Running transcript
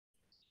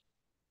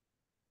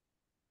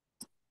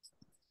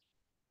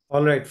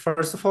All right.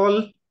 First of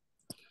all,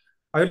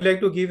 I would like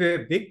to give a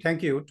big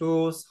thank you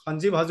to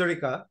Sanjeev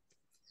Hazarika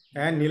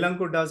and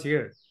Nilankur Das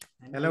here,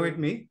 along with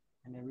me.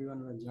 And everyone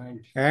who has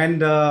joined.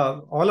 And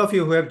all of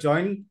you who have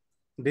joined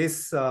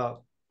this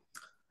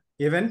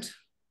event,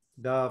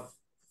 the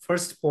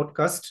first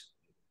podcast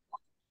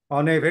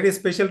on a very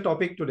special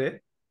topic today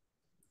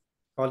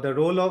called the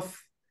role of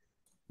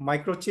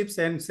microchips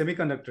and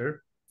semiconductor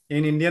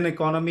in Indian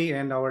economy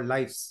and our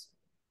lives.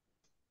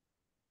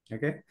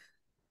 Okay.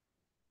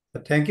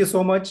 Thank you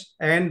so much.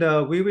 And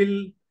we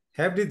will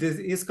have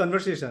this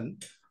conversation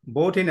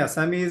both in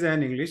Assamese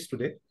and English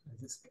today.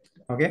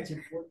 Okay.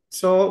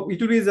 So it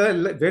will be a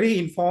very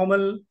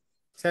informal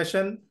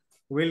session.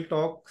 We'll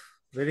talk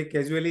very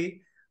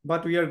casually,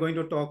 but we are going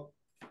to talk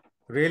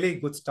really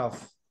good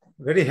stuff.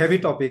 Very heavy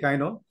topic, I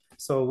know.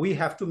 So we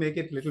have to make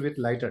it a little bit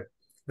lighter,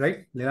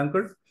 right,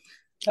 Nilankur?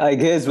 I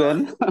guess,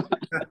 well.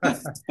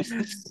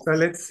 So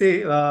let's see.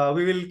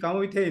 We will come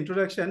with an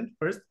introduction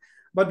first.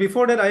 But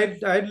before that,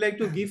 I'd like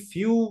to give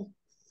few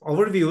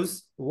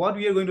overviews what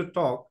we are going to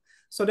talk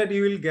so that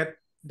you will get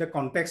the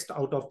context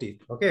out of it.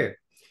 Okay.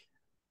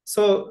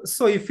 So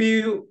if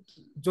you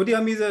যদি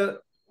আমি যে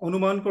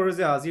অনুমান কৰোঁ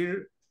যে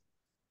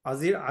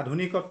আজিৰ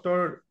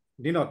আধুনিকত্বৰ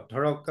দিনত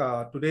ধৰক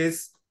today's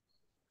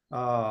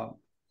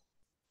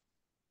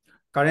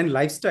current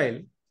lifestyle,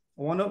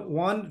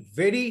 one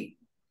very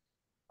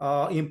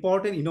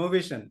important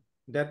innovation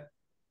that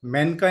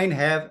mankind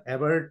have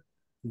ever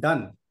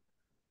done.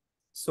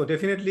 So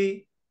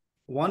definitely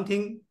one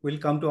thing will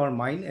come to our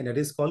mind, and that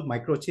is called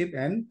microchip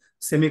and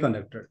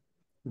semiconductor,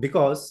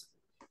 because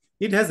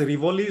it has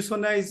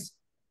revolutionized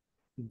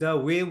the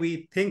way we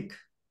think,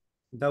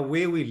 the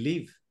way we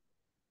live,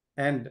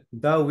 and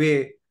the way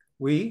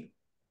we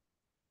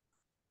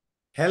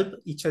help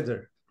each other,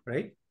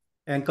 right?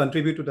 And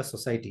contribute to the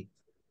society.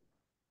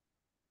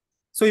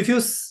 So if you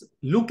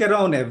look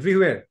around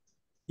everywhere,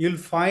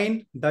 you'll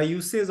find the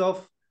usage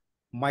of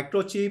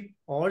microchip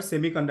or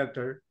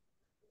semiconductor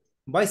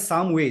by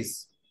some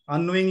ways,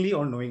 unknowingly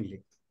or knowingly.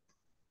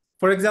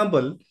 For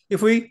example,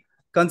 if we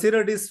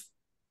consider this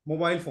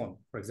mobile phone,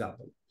 for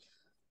example,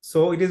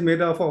 so it is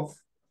made up of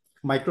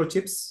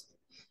microchips.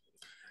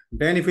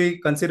 Then if we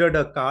consider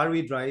the car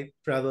we drive,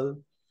 travel,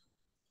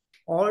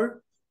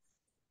 or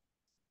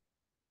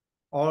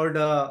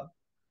the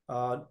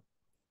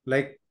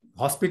like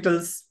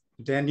hospitals,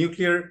 the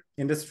nuclear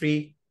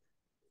industry,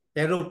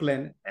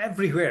 aeroplane,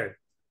 everywhere,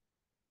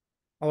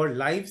 our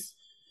lives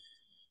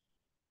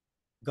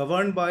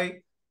governed by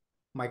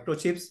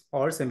microchips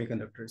or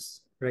semiconductors,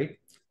 right?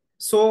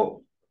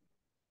 So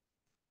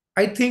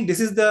I think this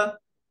is the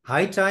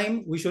high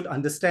time we should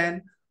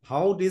understand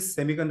how this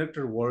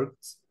semiconductor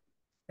works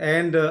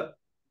and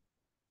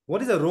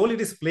what is the role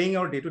it is playing in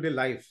our day-to-day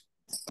life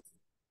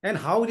and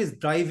how it is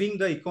driving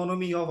the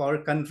economy of our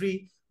country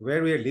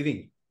where we are living.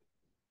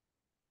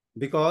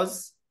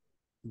 Because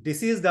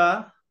this is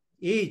the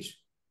age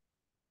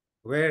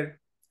where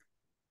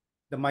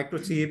the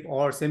microchip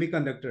or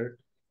semiconductor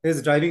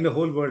is driving the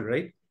whole world,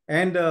 right?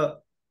 And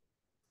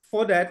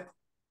for that,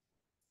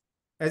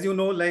 as you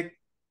know, like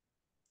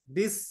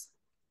this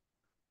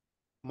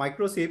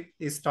microchip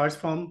starts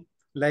from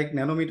like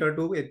nanometer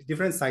to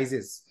different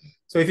sizes.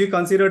 So if you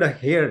consider the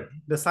hair,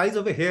 the size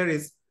of a hair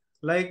is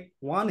like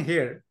one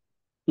hair,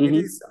 it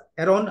is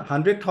around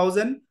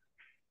 100,000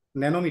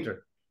 nanometer.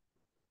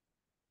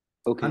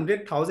 Okay.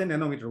 100,000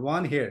 nanometer,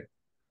 one hair.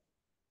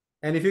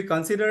 And if you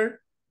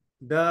consider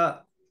the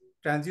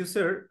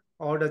transducer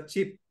or the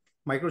chip,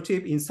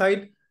 microchip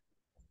inside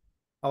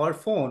our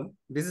phone,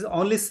 this is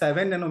only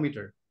 7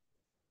 nanometer.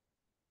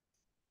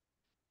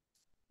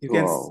 You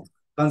can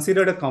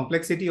consider the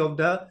complexity of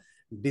the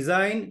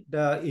design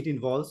it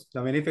involves,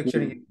 the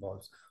manufacturing it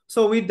involves.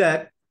 So with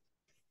that,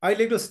 I'd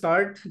like to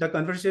start the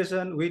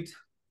conversation with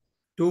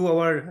two of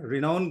our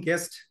renowned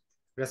guests,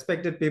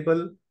 respected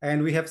people,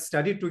 and we have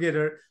studied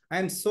together. I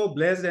am so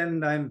blessed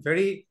and I'm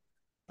very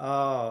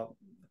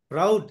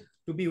proud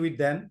to be with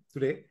them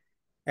today.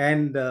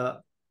 And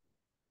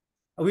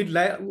I would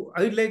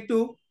like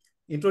to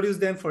introduce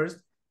them first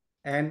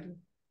and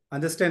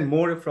understand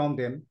more from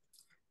them.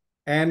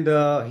 And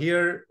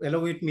here,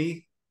 along with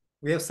me,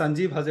 we have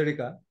Sanjeev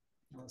Hazarika.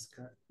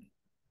 Namaskar.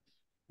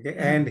 Okay,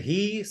 and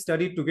he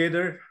studied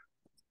together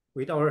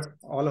with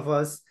all of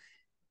us.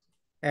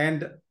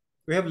 And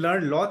we have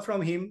learned a lot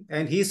from him.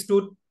 And he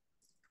stood,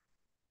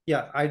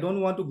 I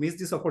don't want to miss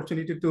this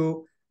opportunity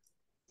to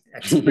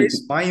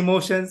express my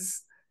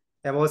emotions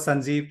about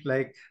Sanjeev.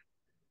 Like,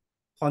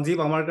 Sanjeev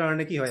amar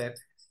karone ki hoy,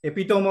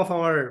 epitome of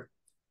our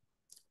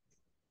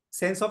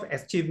sense of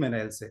achievement,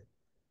 I'll say.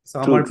 So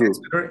our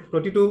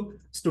protito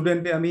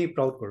student ami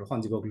proud koro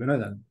Sanjeevok na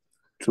jan.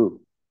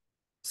 True.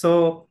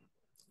 So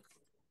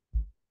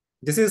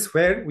this is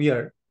where we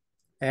are,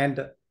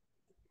 and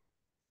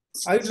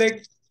I would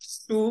like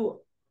to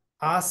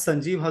ask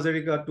Sanjeev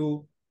Hazarika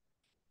to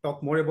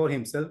talk more about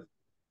himself.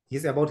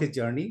 He's about his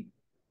journey,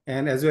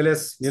 and as well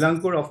as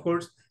Nilankur, of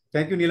course.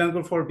 Thank you,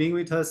 Nilankur, for being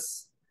with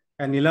us.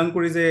 And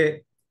Nilankur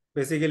is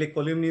basically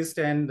columnist,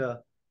 and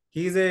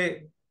he is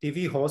a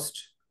TV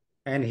host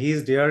and he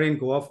is there in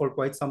Goa for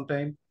quite some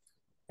time.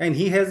 And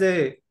he has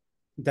a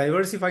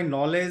diversified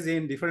knowledge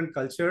in different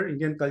culture,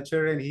 Indian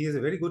culture, and he is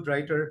a very good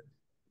writer.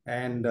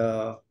 And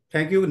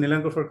thank you,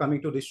 Nilankur, for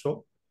coming to this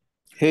show.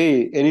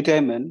 Hey,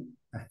 anytime, man.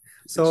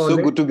 So So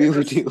good to be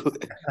with you.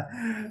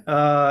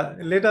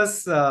 let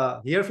us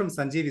hear from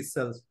Sanjeev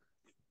itself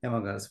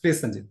among us.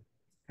 Please, Sanjeev.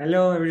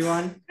 Hello,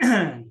 everyone.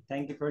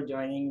 Thank you for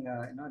joining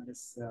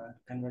this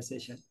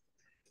conversation.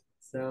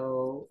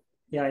 So,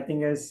 yeah, I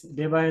think as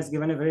Deva has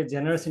given a very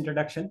generous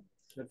introduction.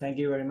 So, thank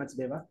you very much,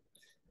 Deva.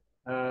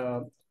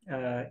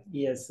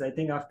 Yes, I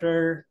think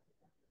after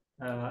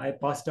I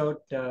passed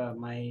out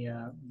my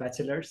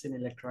bachelor's in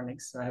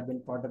electronics, I have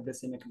been part of the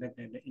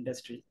semiconductor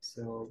industry.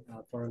 So,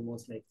 for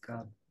almost like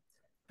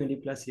 20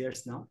 plus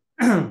years now.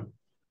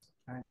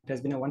 It has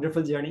been a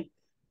wonderful journey.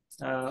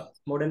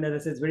 More than that,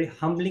 it's very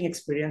humbling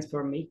experience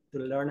for me to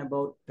learn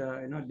about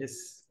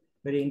this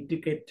very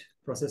intricate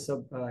process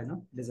of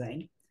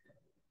design,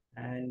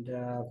 and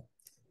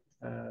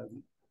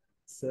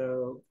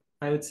so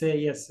I would say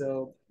yes.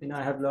 So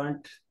I have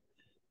learned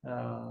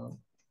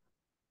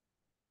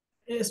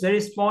it's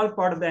very small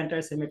part of the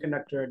entire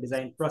semiconductor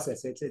design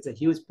process. It's a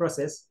huge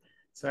process.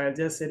 So I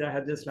just said I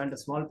have just learned a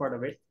small part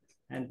of it,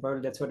 and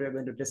probably that's what we're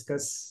going to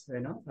discuss.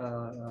 Some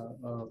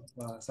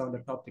of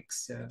the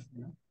topics.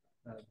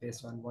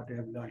 Based on what we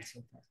have learned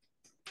so far.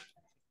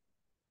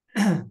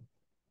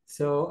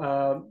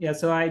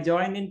 So I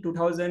joined in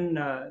 2000,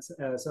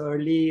 so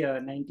early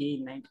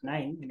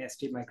 1999 in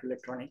ST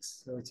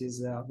Microelectronics, so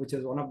which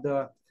is one of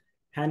the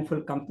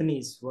handful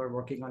companies who are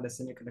working on the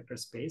semiconductor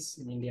space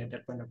in India at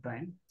that point of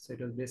time. So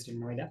it was based in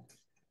Noida.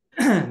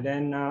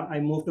 Then I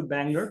moved to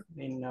Bangalore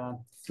in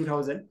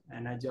 2000,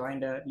 and I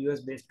joined a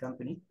US-based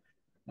company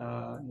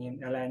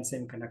named Alliance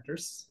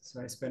Semiconductors.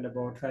 So I spent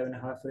about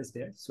 5.5 years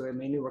there. So I'm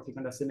mainly working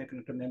on the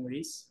semiconductor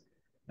memories.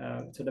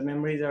 So the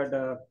memories are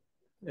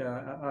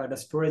the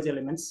storage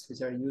elements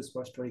which are used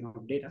for storing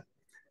of data.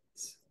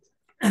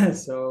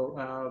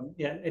 So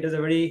yeah, it was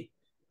a very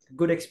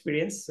good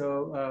experience.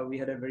 So we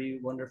had a very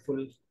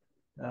wonderful,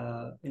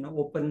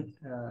 open,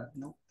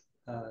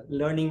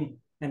 learning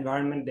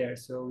environment there.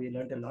 So we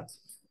learned a lot.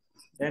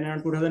 Then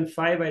around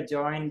 2005, I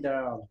joined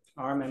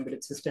ARM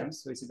Embedded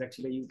Systems, which is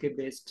actually a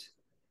UK-based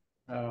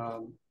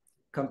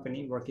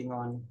company working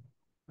on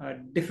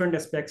different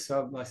aspects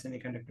of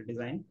semiconductor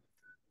design.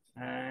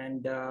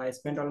 And I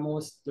spent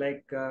almost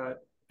like 12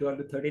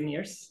 to 13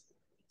 years.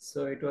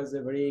 So it was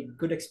a very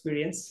good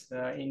experience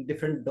in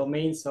different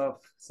domains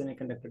of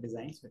semiconductor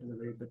design. So it was a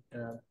very good,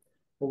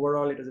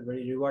 overall, it was a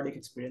very rewarding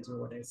experience, is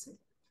what I say.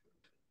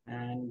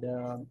 And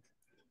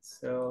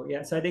so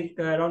I think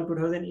around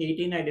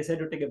 2018, I decided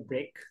to take a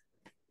break.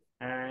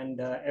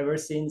 And ever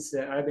since,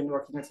 I've been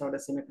working at some of the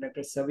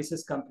semiconductor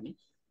services company,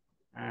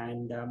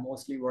 and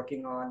mostly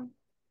working on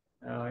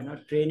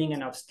training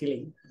and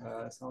upskilling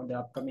some of the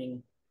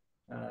upcoming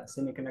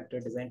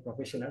semiconductor design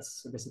professionals.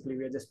 So basically,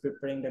 we are just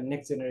preparing the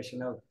next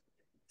generation of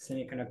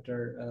semiconductor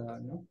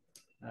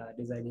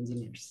design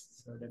engineers.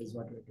 So that is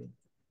what we're doing.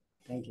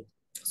 Thank you.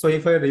 So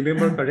if I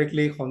remember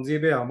correctly,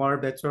 Sanjeev Amar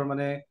batcher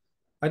mane,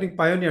 I think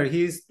pioneer.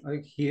 He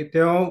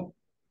teo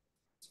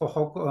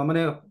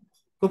মানে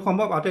খুব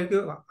সম্ভৱ আটাইতকৈ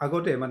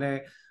আগতে মানে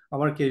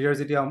আমাৰ career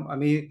যেতিয়া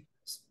আমি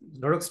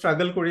ধৰক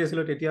ষ্ট্ৰাগল কৰি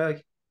আছিলোঁ তেতিয়া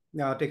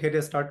তেখেতে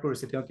ষ্টাৰ্ট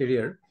কৰিছে তেওঁ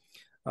কেৰিয়াৰ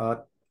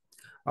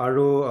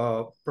আৰু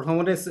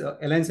প্ৰথমতে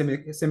এলায়েন্স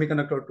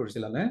সেমিকণ্ডাক্টৰ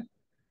কৰিছিল নে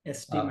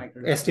ST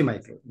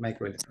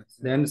Microelectronics,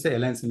 then say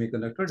Alliance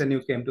Semiconductor, then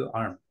you came to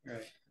ARM.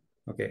 Right.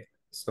 Okay,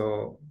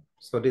 so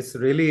this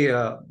really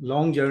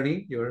long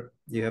journey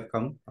you have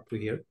come up to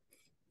here,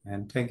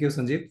 and thank you,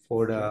 Sanjeev,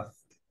 for the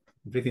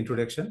brief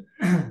introduction.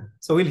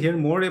 So we'll hear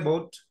more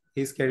about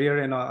his career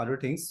and other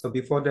things. So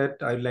before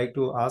that, I'd like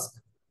to ask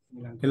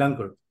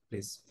Nilankur,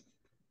 please.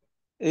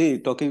 Hey,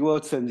 talking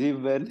about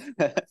Sanjeev, man.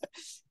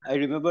 I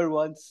remember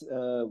once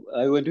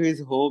I went to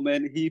his home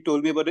and he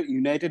told me about the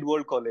United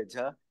World College.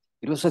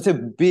 It was such a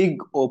big,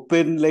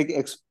 open, like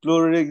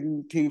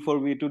exploring thing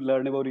for me to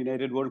learn about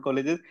United World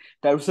Colleges.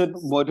 Tarpisot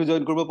moi to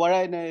join korbo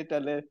parai nai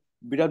tale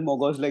birat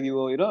mogos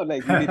lagibo,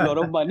 like you need a lot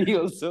of money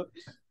also.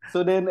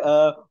 So then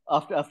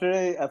after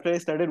I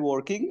started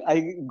working,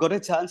 I got a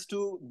chance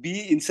to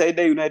be inside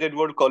the United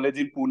World College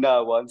in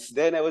Pune once.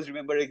 Then I was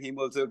remembering him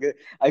also. Okay,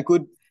 I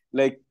could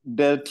like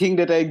the thing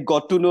that I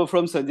got to know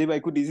from Sanjeev, I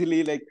could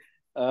easily like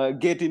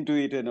get into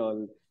it and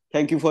all.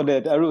 Thank you for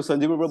that. Aru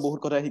Sanjeev পৰা বহুত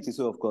কথা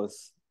শিকিছো, of course.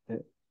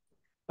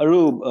 আৰু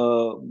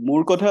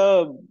মোৰ কথা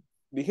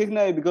বিশেষ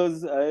নাই, because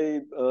I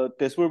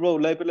তেজপুৰৰ পৰা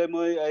ওলাই পেলাই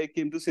I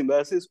came to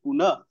Symbiosis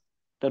Pune,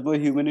 তাত মই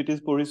humanities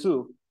পঢ়িছো,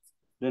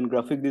 then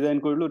graphic design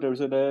কৰিলো,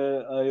 তাৰপিছত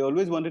I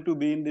always wanted to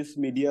be in this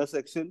media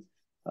section.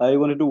 I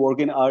wanted to work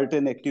in art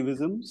and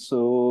activism, so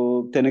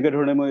তেনেকে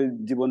ধৰণে মই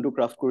জীৱনটো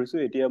craft কৰিছো.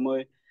 এতিয়া মই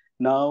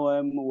now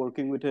I'm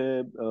working with a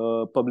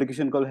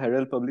publication called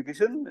Herald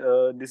Publication.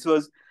 This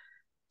was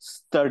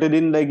started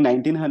in like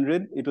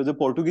 1900. It was a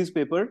Portuguese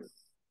paper.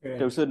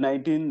 তাৰপিছত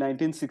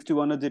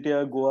 1961 যেতিয়া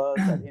গোৱা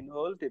স্বাধীন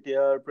হ'ল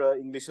তেতিয়াৰ পৰা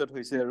ইংলিছত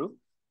হৈছে, আৰু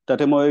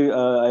তাতে মই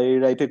I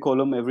write a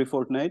column every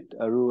fortnight,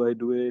 আৰু I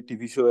do a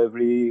TV show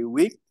every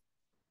week.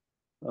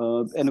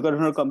 এনেকুৱা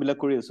ধৰণৰ কামবিলাক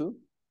কৰি আছো।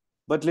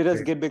 But let us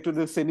Great. get back to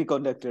the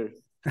semiconductor.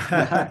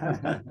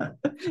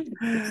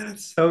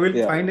 So we'll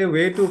Yeah. find a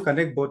way to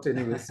connect both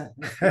anyways.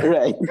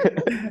 Right.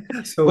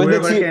 So When the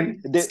whoever chip, can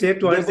stay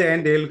towards the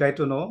end, they'll get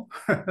to know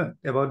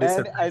about this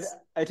and surprise.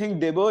 I think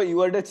Debo, you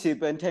are the chip,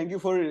 and thank you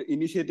for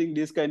initiating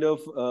this kind of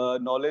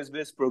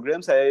knowledge-based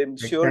programs. I am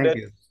sure Thank that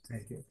you.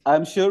 Thank you.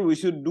 I'm sure we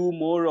should do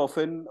more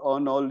often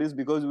on all this,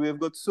 because we have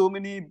got so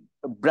many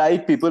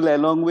bright people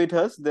along with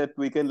us that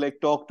we can like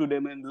talk to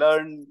them and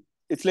learn.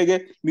 It's like a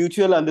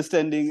mutual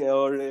understanding,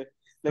 or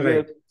like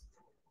Right.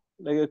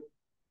 a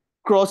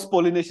cross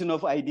pollination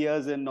of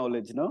ideas and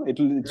knowledge. No,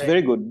 it's Right.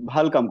 very good.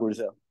 Bhal kam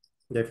korisa.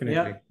 Definitely.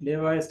 Yeah,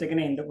 Deva has taken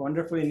a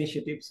wonderful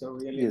initiative. So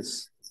really, Yes.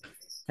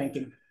 thank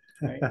you.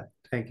 Right.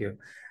 Thank you.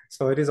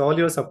 So it is all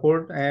your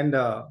support, and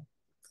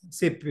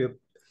see,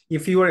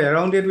 if you are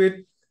around it with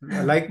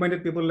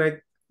like-minded people like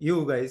you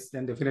guys,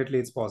 then definitely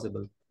it's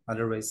possible.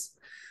 Otherwise,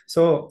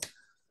 so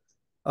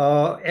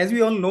as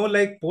we all know,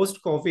 like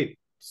post-COVID,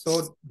 so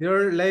there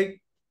are like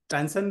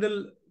transcendental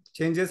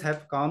changes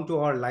have come to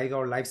our life,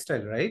 our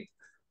lifestyle, right?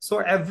 So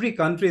every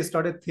country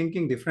started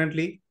thinking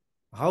differently,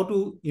 how to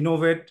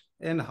innovate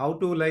and how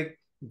to like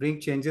bring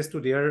changes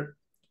to their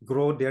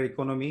growth, their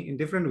economy in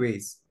different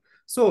ways.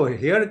 So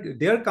here,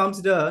 there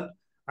comes the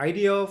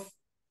idea of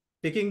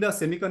taking the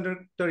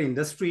semiconductor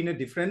industry in a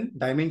different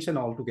dimension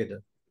altogether.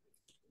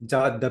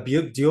 The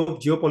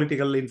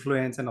geopolitical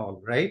influence and all,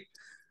 right?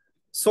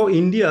 So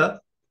India,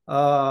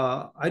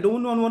 I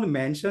don't want to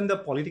mention the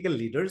political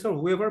leaders or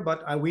whoever, but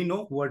we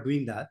know who are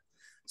doing that.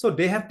 So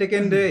they have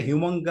taken the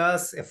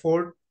humongous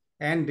effort,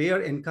 and they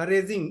are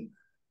encouraging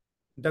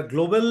the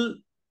global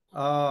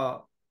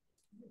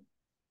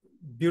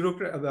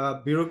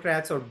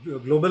bureaucrats or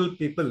global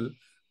people,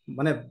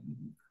 মানে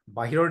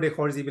বাহিৰৰ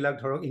দেশৰ যিবিলাক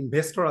ধৰক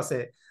investor আছে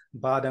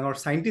বা ডাঙৰ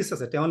সাইন্টিষ্ট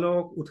আছে,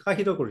 তেওঁলোকক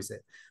উৎসাহিত কৰিছে.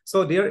 So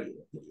their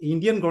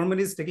Indian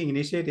government is taking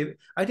initiative.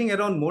 I think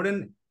around more than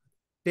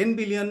 $10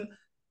 billion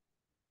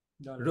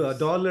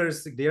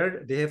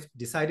they have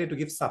decided to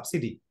give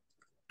subsidy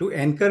to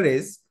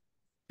encourage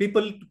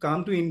people to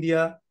come to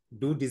India,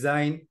 do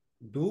design,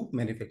 do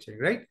manufacturing,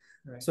 right?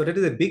 Right. So that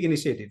is a big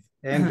initiative,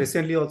 and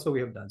recently also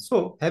we have done.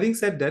 So having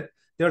said that,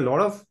 there are a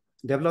lot of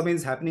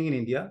developments happening in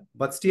India,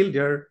 but still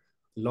there are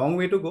long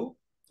way to go.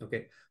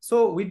 Okay, so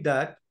with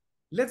that,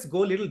 let's go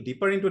a little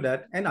deeper into that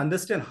and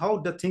understand how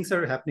the things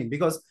are happening,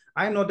 because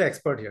I'm not the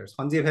expert here.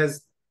 Sanjeev has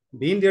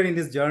been there in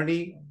this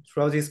journey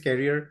throughout his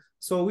career,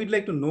 so we'd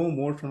like to know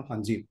more from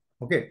Sanjeev.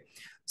 Okay,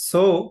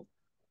 so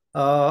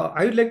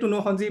I would like to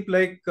know, Sanjeev,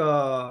 like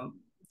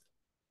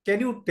can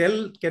you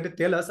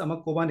tell us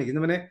amak koba neki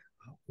mane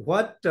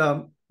what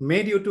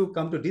made you to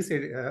come to this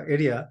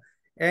area,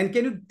 and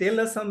can you tell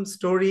us some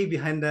story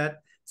behind that,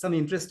 some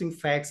interesting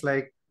facts,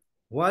 like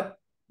what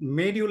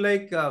made you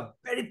like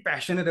very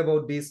passionate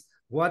about this,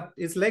 what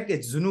is like a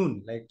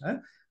junoon, like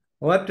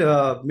what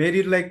made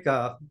you like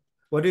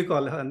what do you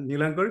call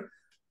Nilankur,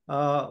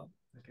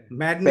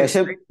 madness,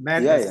 Passion. right?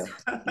 Madness.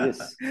 Yeah. Yes.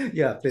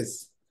 Yeah, please.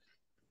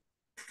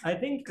 I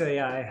think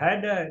yeah, I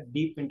had a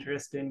deep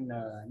interest in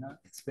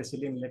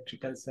especially in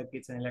electrical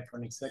circuits and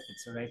electronic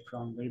circuits, so right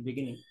from very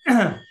beginning.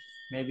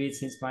 Maybe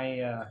since my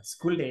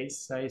school days,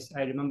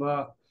 I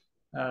remember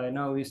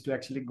we used to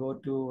actually go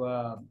to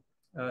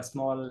a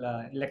small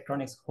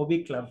electronics hobby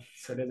club.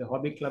 So there's a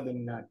hobby club in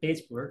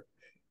Tejpur.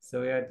 So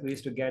we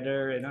used to gather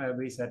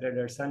every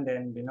Saturday or Sunday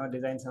and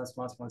design some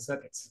small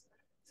circuits.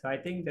 So I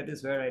think that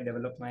is where I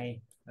developed my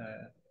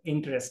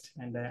interest,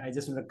 and I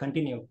just want to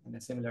continue in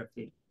a similar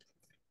field.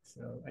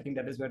 So I think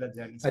that is where the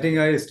journey started. I think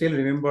I still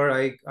remember,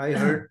 I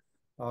heard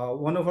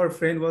one of our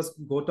friend was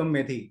Gautam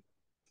Medhi.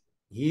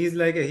 He's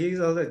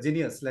also a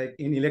genius, like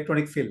in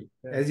electronic field,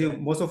 as you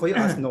most of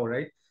us know,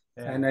 right?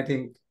 Yeah. And I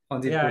think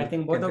yeah, I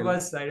think both of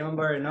us, I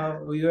remember,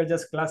 we were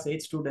just class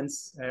 8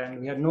 students and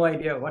we had no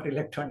idea what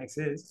electronics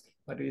is,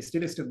 but we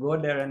still used to go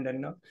there and then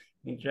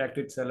interact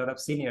with a lot of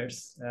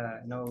seniors.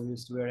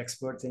 We were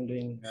experts in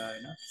doing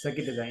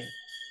circuit design.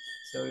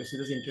 So we used to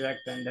just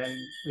interact, and then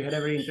we had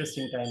a very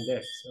interesting time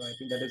there. So I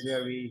think that is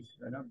where we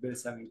built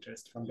some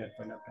interest from that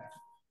point of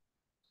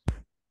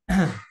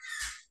time.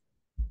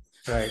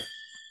 Right.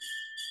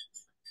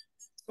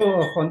 So,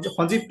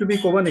 Sanjeev, to be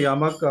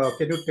Yamak,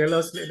 can you tell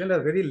us in a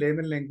very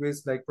layman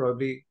language, like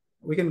probably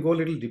we can go a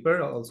little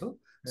deeper also.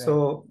 Right.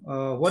 So,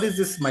 what is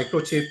this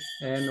microchip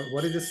and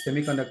what is this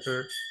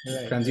semiconductor,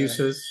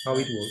 transistors, how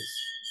it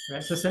works?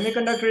 Right. So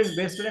semiconductor is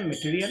based on a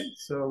material,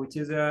 so which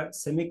is a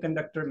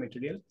semiconductor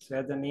material. So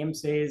as the name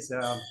says,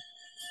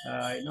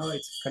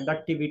 its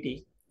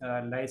conductivity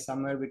lies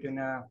somewhere between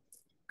a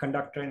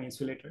conductor and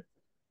insulator.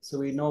 So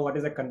we know what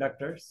is a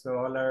conductor. So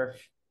all our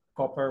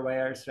copper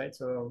wires, right?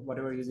 So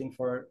whatever we're using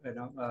for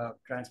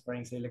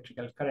transferring say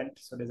electrical current.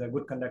 So these are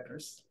good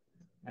conductors,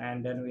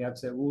 and then we have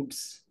say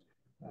woods,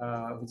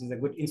 which is a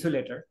good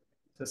insulator.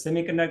 So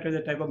semiconductor is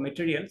a type of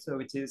material, so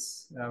which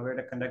is where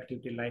the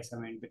conductivity lies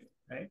somewhere in between,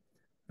 right?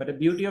 But the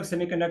beauty of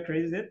semiconductor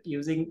is that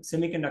using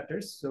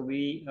semiconductors, so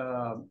we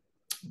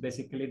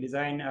basically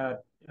design a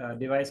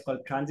device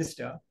called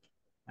transistor,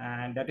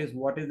 and that is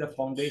what is the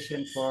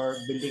foundation for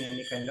building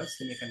any kind of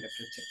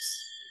semiconductor chips,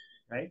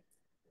 right?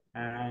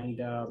 And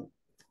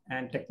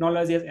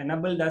technology has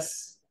enabled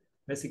us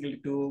basically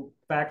to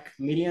pack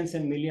millions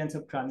and millions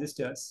of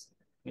transistors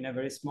in a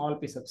very small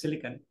piece of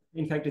silicon.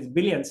 In fact, it's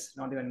billions,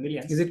 not even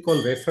millions. Is it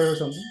called wafer or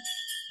something?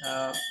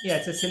 Yeah,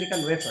 it's a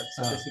silicon wafer.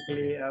 So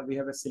basically, we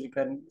have a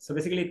silicon. So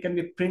basically, it can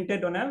be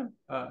printed on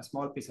a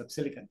small piece of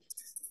silicon.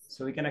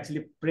 So we can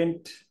actually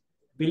print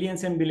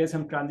billions and billions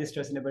of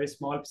transistors in a very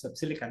small piece of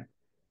silicon.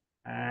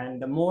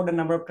 And the more the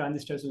number of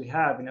transistors we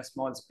have in a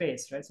small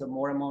space, right? So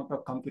more amount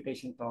of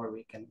computation power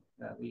we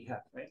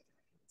have, right?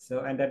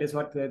 So, and that is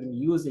what we have been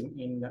using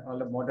in all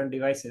the modern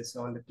devices,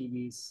 all the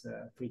TVs,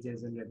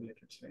 fridges, and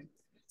regulators, right?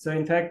 So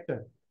in fact,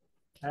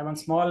 I have one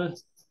small,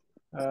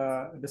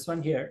 this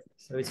one here.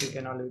 So which you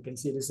can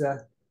see this is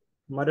a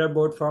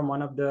motherboard from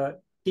one of the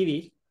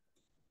TV.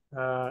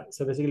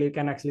 So basically you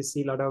can actually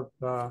see a lot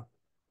of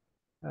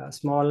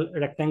small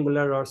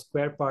rectangular or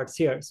square parts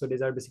here. So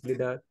these are basically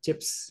the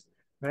chips,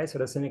 right? So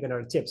the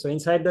semiconductor chips. So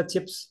inside the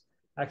chips,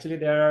 actually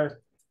there are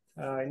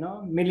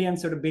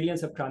millions or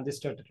billions of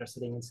transistors that are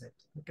sitting inside.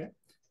 Okay,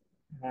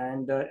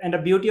 and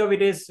the beauty of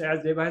it is,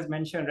 as Deva has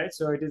mentioned, right?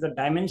 So it is a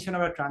dimension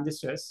of our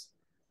transistors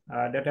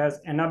that has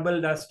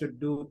enabled us to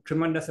do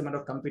tremendous amount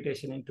of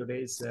computation in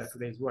today's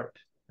world,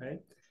 right?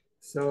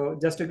 So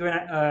just to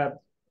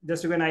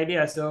give an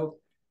idea, so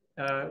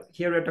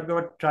here we're talking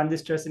about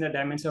transistors in a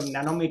dimension of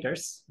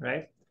nanometers,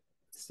 right?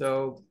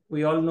 So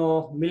we all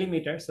know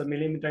millimeters. So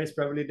millimeter is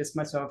probably this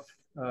much of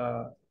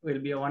will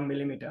be a 1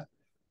 millimeter.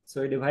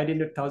 So we divide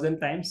into 1,000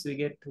 times, we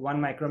get 1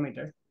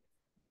 micrometer.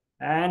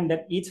 And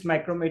that each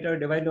micrometer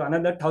divided to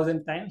another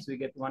 1,000 times, we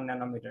get 1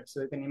 nanometer.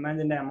 So you can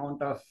imagine the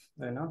amount of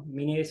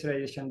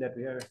miniaturization that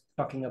we are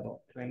talking about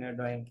when you're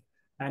doing.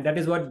 And that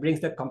is what brings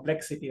the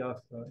complexity of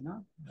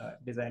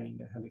designing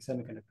the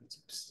semiconductor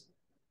chips.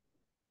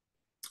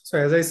 So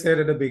as I said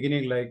at the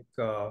beginning, like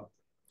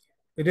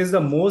it is the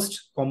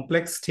most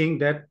complex thing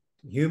that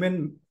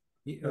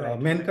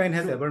mankind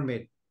has ever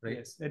made, right?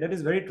 Yes, that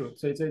is very true.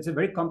 So it's a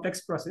very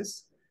complex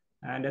process,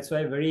 and that's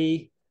why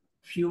very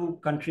few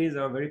countries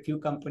or very few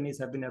companies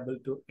have been able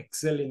to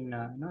excel in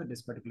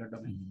this particular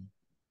domain.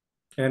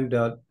 And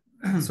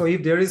so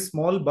if there is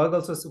small bug,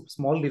 also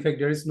small defect,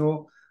 there is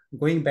no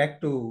going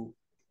back to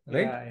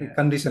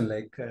condition,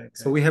 like correct.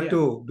 So we have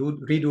to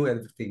redo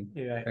everything.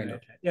 Right.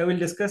 Yeah, we'll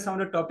discuss some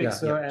of the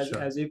topics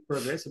as we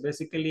progress. So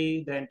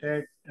basically, the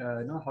entire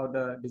how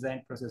the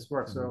design process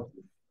works. So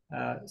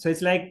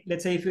it's like,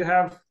 let's say if you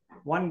have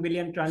 1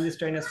 billion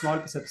transistor in a small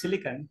piece of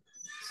silicon,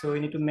 so we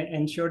need to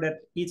ensure that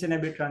each and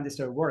every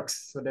transistor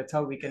works. So that's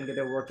how we can get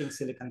a working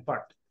silicon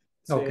part.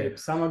 So if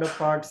some of the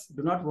parts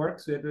do not work,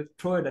 so we have to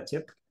throw at the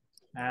chip,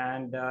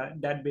 and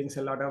that brings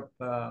a lot of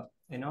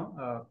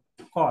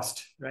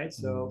cost, right?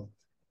 So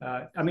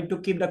I mean, to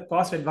keep the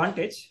cost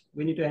advantage,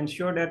 we need to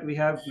ensure that we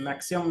have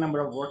maximum number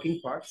of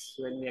working parts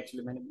when we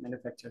actually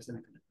manufacture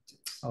semiconductor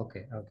chips.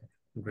 Okay,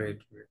 great.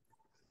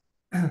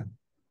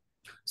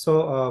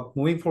 So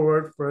moving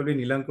forward, probably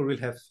Nilankur will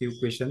have few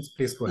questions.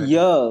 Please go ahead.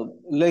 Yeah,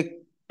 like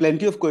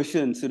plenty of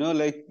questions,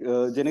 like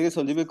jenenge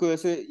Sanjeev koi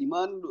ase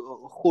iman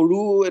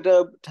horu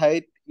eta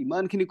thait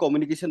iman khini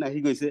communication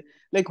ahi goise,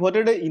 like what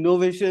are the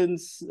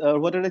innovations,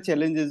 what are the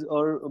challenges,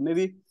 or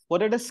maybe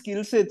what are the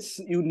skill sets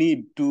you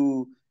need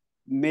to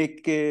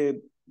make a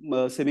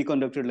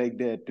semiconductor like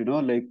that,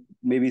 like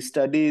maybe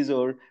studies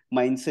or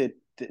mindset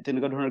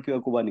tenuka dhoroner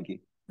kiba koba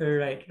niki?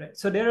 Right.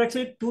 So there are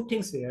actually two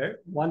things here.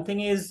 One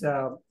thing is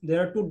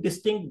there are two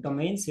distinct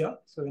domains here.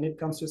 So when it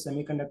comes to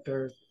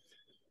semiconductor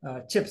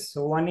chips,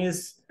 so one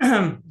is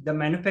the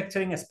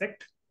manufacturing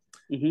aspect,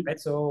 right?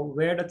 So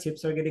where the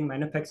chips are getting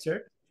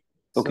manufactured.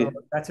 Okay. So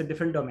that's a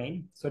different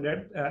domain. So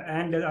that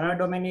and another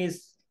domain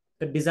is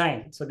the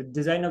design. So the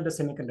design of the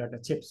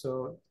semiconductor chip.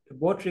 So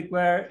both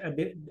require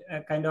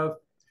a kind of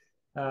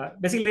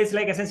basically it's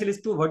like essentially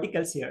it's two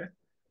verticals here,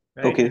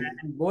 right? Okay.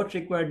 And both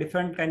require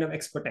different kind of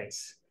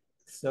expertise.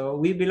 So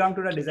we belong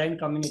to the design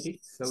community.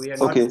 So we are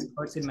not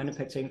experts in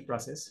manufacturing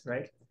process,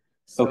 right?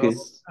 So,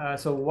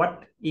 so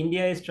what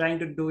India is trying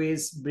to do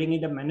is bring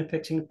in the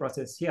manufacturing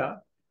process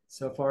here.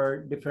 So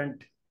for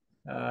different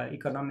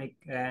economic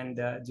and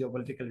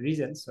geopolitical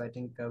reasons. So I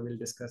think we'll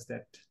discuss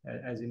that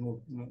as we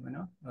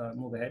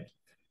move ahead.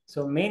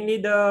 So mainly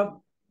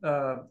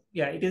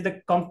it is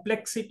the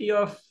complexity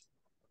of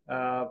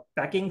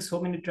packing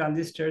so many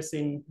transistors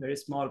in very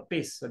small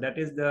piece. So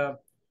that's the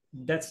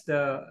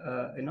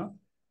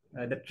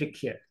trick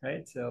here,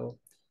 right? So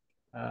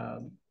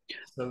go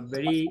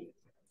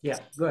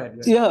ahead.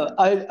 Yeah,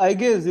 I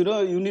guess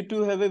you need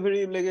to have a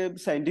very like a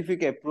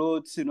scientific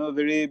approach,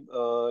 very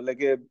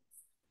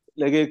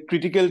like a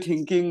critical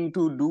thinking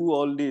to do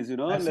all this,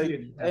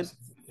 Absolutely.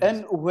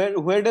 And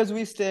where does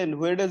we stand?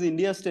 Where does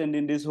India stand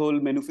in this whole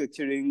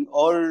manufacturing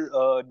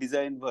or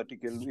design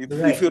vertical?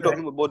 If you're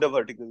talking about the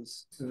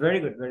verticals. Very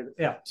good.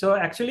 Yeah. So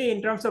actually,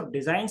 in terms of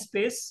design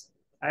space,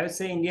 I would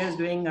say India is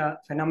doing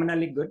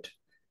phenomenally good.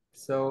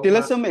 So tell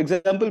us some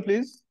example,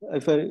 please,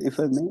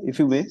 if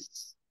you may.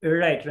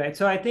 Right.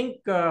 So I think,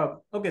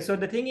 okay, so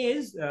the thing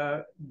is,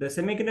 the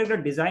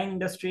semiconductor design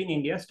industry in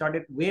India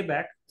started way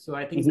back. So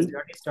I think the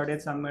journey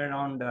started somewhere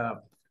around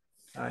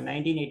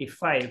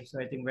 1985.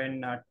 So I think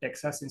when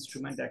Texas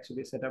Instrument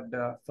actually set up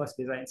the first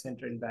design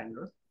center in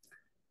Bangalore.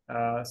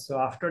 So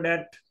after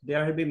that,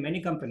 there have been many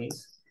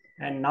companies.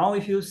 And now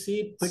if you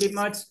see, pretty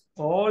much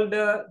all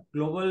the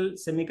global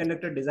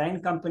semiconductor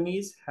design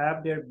companies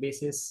have their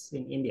bases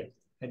in India,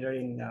 either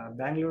in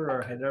Bangalore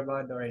or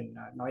Hyderabad or in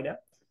Noida,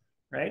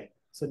 right?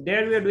 So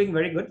there we are doing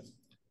very good.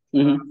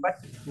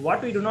 But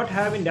what we do not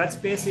have in that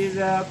space is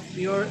a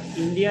pure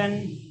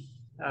Indian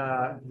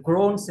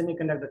grown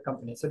semiconductor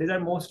company. So these are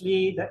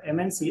mostly the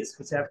MNCs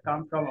which have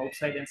come from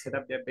outside and set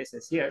up their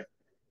bases here.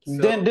 So,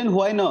 Then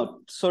why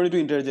not? Sorry to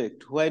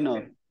interject. Why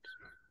not?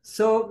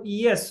 so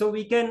yes, so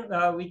we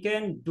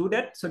can do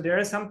that. So there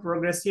is some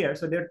progress here.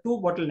 So there are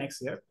two bottlenecks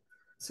here.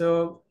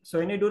 So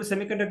when you do the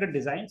semiconductor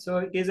design, so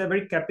it is a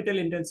very capital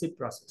intensive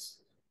process.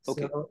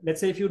 Okay. So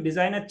let's say if you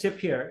design a chip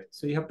here,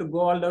 so you have to go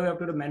all the way up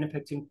to the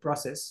manufacturing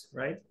process,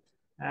 right?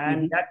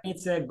 And that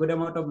needs a good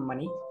amount of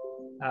money.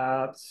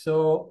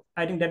 So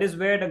I think that is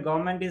where the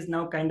government is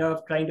now kind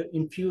of trying to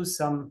infuse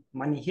some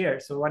money here.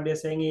 So what they're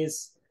saying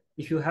is,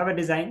 if you have a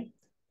design,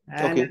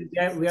 and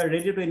Okay. we are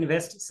ready to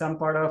invest some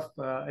part of,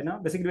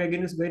 basically we're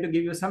going to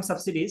give you some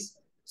subsidies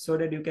so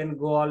that you can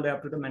go all the way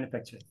up to the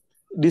manufacturing.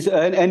 This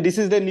and this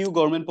is the new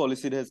government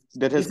policy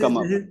that has come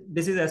up.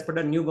 This is as per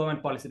the new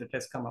government policy that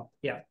has come up.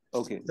 Yeah.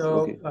 Okay.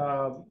 So, Okay.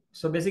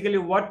 So basically,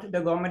 what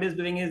the government is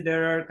doing is they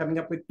are coming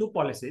up with two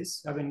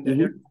policies. I mean,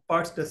 there are two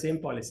parts to the same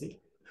policy.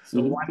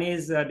 So one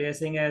is they're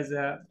saying as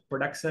a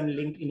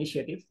production-linked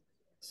initiative.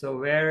 So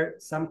where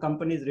some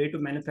companies ready to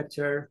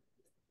manufacture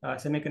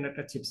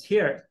semiconductor chips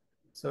here.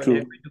 So True.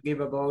 they're going to give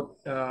about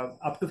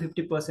up to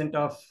 50%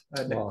 of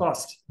the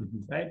cost,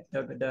 right?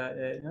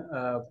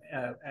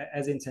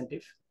 As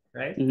incentive,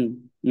 right?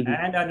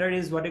 And other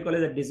is what they call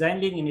as a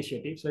design link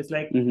initiative. So it's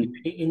like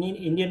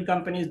Indian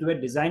companies do a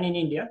design in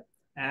India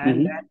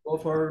and then go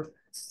for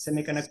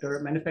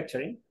semiconductor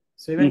manufacturing.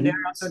 So even there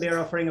also they are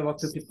offering about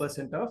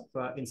 50% of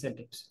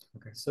incentives.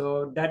 Okay.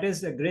 So that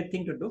is a great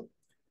thing to do.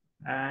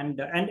 And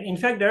in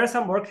fact, there are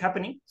some work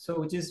happening, so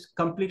which is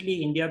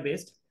completely India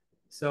based.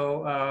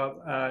 So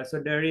so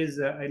there is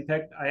in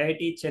fact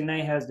IIT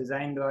Chennai has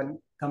designed one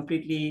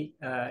completely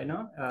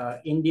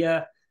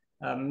India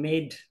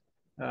made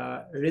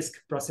RISC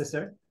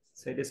processor.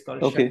 So it is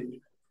called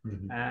Shakti.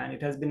 And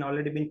it has been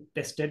already been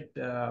tested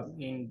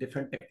in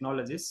different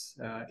technologies,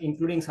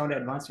 including some of the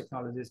advanced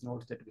technologies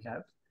nodes that we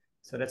have.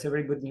 So that's a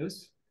very good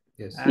news.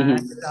 Yes. And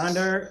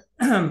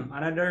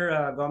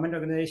another government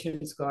organization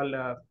is called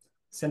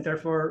Center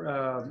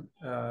for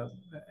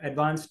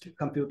Advanced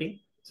Computing.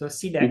 So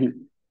CDAC,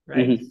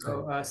 right?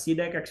 So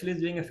CDAC actually is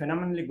doing a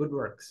phenomenally good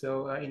work.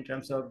 So in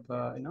terms of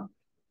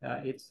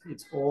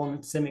its own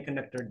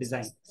semiconductor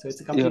design. So it's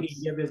a completely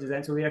India-based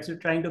design. So we're actually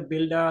trying to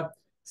build a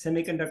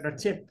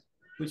semiconductor chip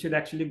which should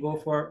actually go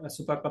for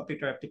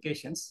supercomputer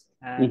applications,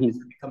 and it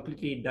will be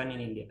completely done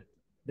in India.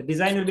 The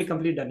design will be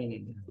completely done in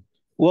India.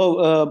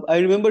 Well, I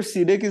remember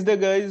CDEC is the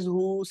guys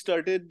who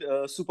started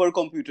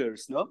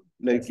supercomputers, no?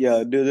 Like,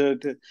 yes.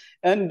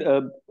 And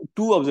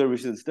two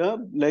observations,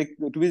 no? Like,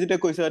 to be যেটা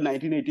কৈছা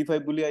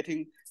 1985 বুলি I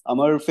think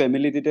our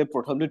family তেতে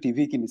প্ৰথমটো TV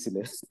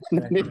কিনিছিলে.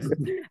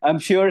 I'm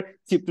sure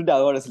chip to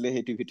ডাঙৰ আছিলে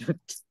সেই টিভিটোত.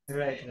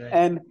 Right.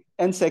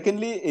 And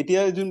secondly,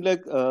 এতিয়া যোনবিলাক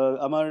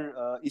আমাৰ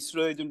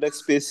ইছৰোৱে যোনবিলাক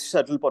স্পেচ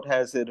শাটল পঠাই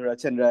আছে ধৰা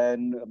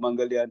চন্দ্ৰায়ন,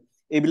 মংগলয়ান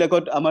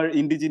এইবিলাকত আমাৰ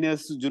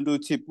ইন্ডিজিনিয়াস যোনটো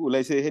চিপ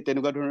ওলাইছে সেই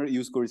তেনেকুৱা ধৰণৰ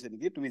ইউজ কৰিছে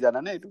নেকি তুমি জানা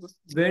নে এইটো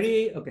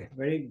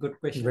very good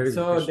question.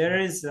 There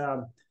is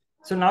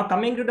so now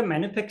coming to the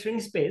manufacturing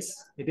space,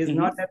 it is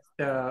not that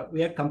we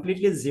are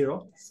completely zero,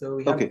 so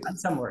we have done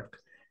some work.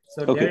 So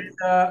there is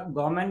a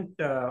government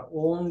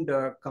owned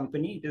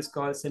company. It is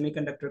called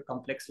Semiconductor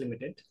Complex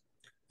Limited.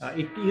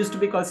 It used to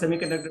be called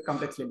Semiconductor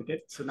Complex Limited.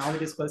 So now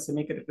it is called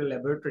Semiconductor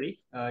Laboratory.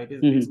 It is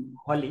based in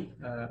Mohali.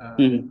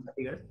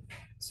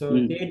 So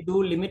they do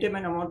limited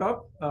amount of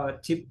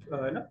chip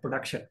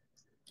production.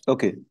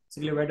 Okay.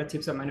 Basically where the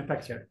chips are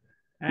manufactured.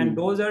 And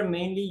those are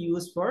mainly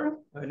used for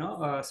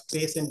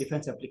space and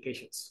defense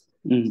applications.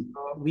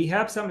 We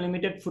have some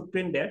limited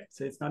footprint there. So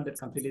it's not that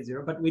completely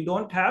zero, but we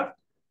don't have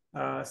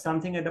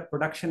something at the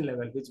production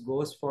level, which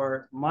goes for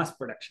mass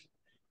production.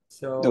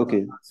 So,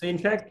 so in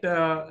fact,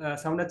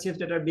 some of the chips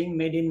that are being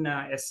made in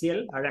SCL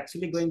are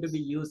actually going to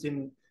be used in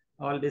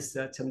all this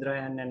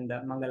Chandrayaan and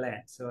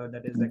Mangalyaan. So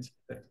that is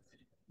actually good.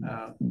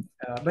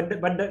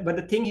 But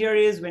the thing here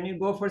is when you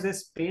go for the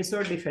space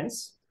or defense,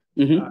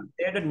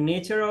 the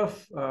nature of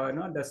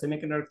the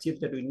semiconductor chips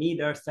that we need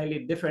are slightly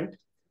different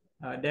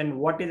than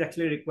what is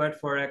actually required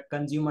for a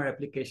consumer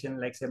application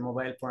like say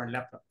mobile phone or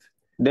laptop.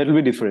 That will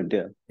be different,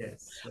 yeah. Yes.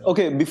 So.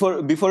 Okay,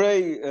 before I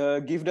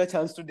give the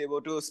chance to Devo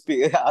to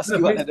ask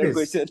you another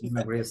question.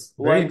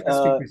 Very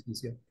interesting questions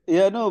here.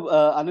 Yeah, no.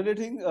 Another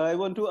thing I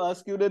want to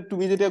ask you that to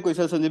me,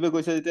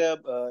 Sanjeev,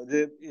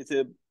 it's a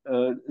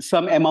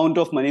some amount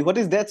of money. What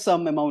is that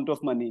some amount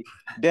of money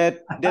that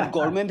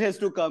government has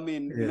to come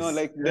in? Yes.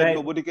 Like that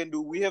nobody can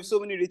do. We have so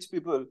many rich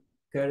people.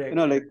 Correct.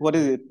 Like what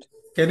is it?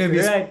 Can you be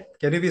Right.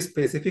 can you be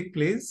specific,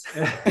 please?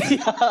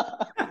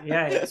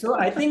 Yeah. So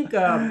I think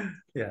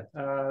Yeah.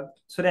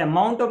 so the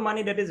amount of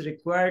money that is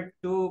required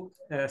to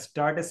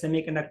start a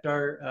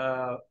semiconductor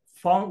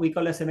we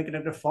call a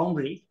semiconductor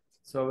foundry.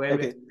 So where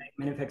we Okay.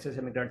 manufacture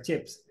semiconductor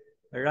chips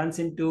runs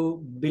into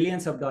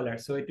billions of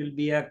dollars. So it will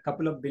be a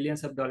couple of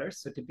billions of dollars.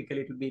 So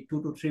typically it will be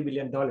 $2 to $3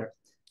 billion. So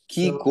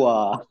Kikwa.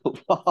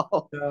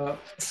 Wow.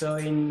 so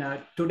in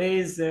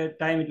today's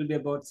time, it will be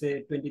about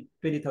say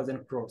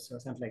 20,000 crores or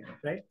something like that,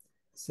 right?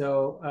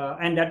 So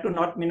and that to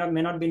not may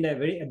not be in the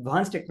very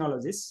advanced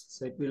technologies.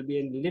 So it will be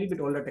a little bit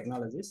older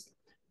technologies,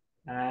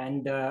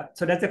 and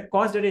so that's the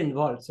cost that is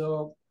involved.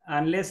 So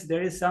unless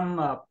there is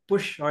some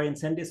push or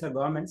incentives for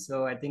government,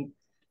 so I think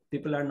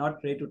people are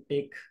not ready to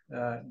take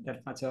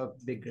that much of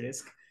big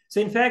risk.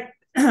 So in fact,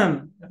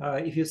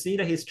 if you see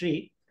the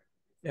history,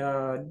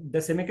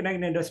 the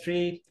semiconductor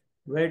industry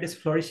where it is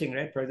flourishing,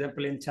 right? For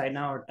example, in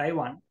China or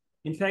Taiwan,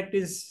 in fact,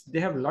 is they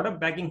have a lot of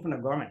backing from the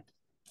government.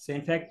 So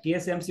in fact,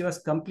 TSMC was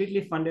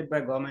completely funded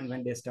by government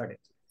when they started.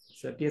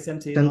 So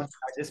TSMC is one San- of the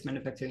largest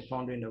manufacturing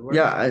foundry in the world.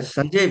 yeah,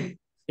 Sanjeev.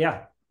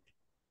 Yeah.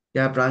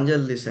 Yeah,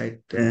 Pranjal this side.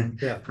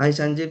 Yeah. Hi,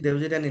 Sanjeev,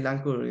 Devjit and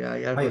Nilankur. Yeah,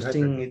 you are Hi,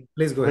 hosting Pranjal. it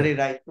Please go very ahead.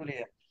 rightfully.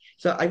 Yeah.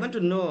 So I want to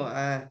know,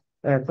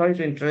 sorry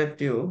to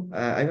interrupt you.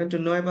 I want to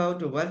know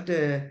about what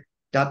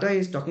Tata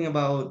is talking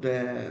about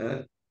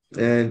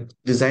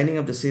designing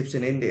of the ships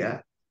in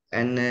India.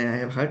 And I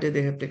have heard that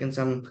they have taken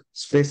some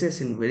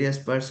spaces in various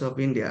parts of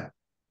India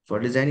for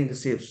designing the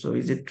ships. So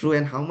is it true?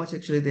 And how much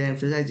actually they are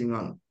emphasizing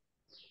on?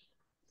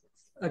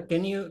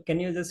 Can you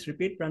just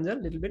repeat, Pranjal,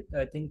 a little bit?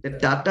 I think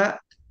The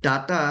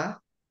Tata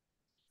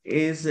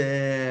is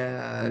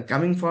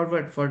coming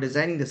forward for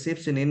designing the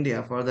ships in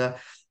India for the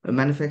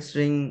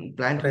manufacturing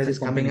plant which Private is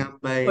coming company. up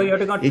oh, by you're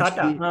talking about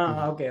Tata.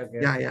 HP. Okay, okay,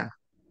 Yeah, okay. yeah.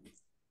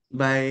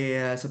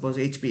 By suppose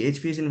HP.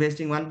 HP is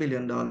investing $1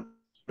 billion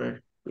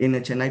in a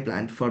Chennai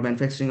plant for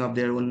manufacturing of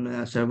their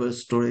own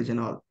servers, storage, and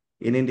all.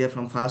 In India,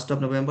 from 1st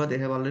of November, they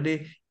have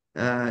already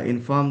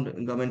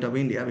informed government of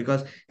India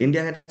because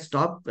India had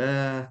stopped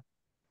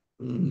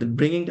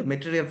bringing the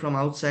material from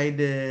outside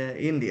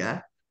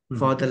India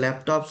for the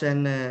laptops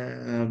and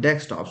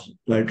desktops,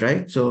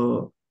 right?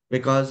 So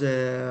because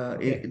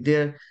Okay.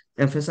 they're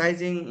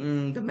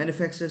emphasizing the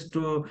manufacturers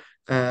to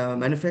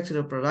manufacture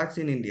the products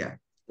in India,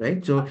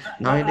 right? So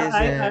nowadays,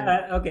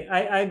 Okay,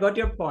 I got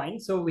your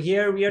point. So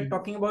here we are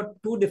talking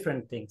about two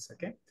different things.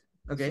 Okay.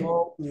 okay,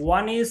 So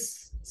one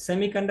is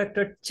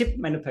semiconductor chip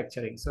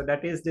manufacturing. So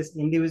that is this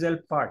individual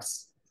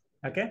parts.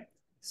 Okay.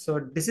 So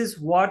this is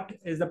what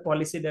is the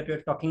policy that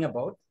we're talking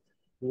about.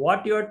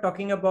 What you're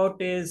talking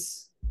about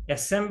is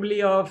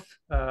assembly of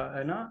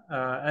a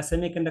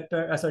semiconductor.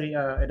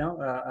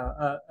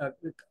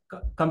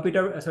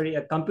 Computer. Sorry,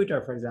 a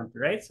computer, for example,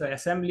 right? So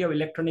assembly of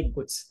electronic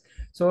goods.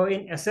 So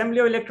in assembly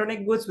of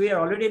electronic goods, we are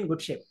already in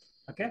good shape.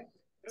 Okay.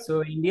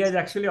 So India is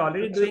actually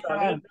already doing.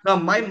 now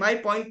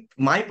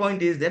my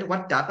point is that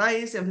what Tata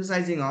is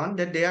emphasizing on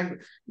that they are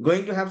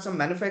going to have some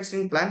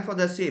manufacturing plant for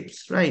the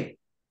ships, right, in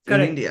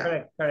Correct,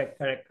 India.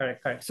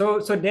 correct. So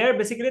there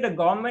basically the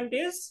government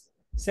is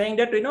saying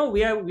that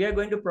we are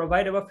going to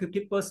provide about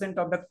 50%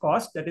 of the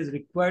cost that is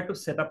required to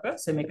set up a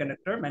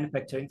semiconductor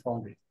manufacturing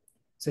foundry.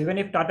 So even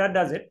if Tata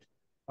does it,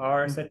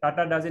 or say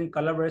Tata does in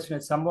collaboration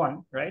with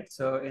someone, right?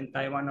 So in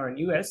Taiwan or in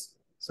US,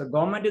 so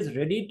government is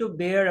ready to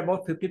bear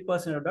about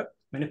 50% of the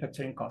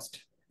manufacturing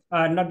cost.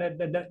 Not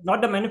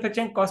the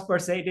manufacturing cost per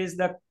se, it is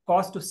the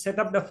cost to set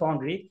up the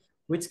foundry,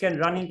 which can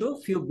run into a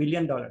few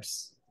 $billion.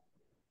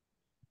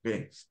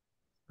 Okay,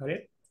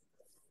 Correct?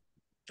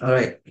 all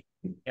right.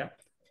 Yeah.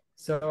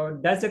 So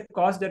that's the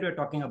cost that we're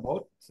talking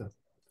about. So,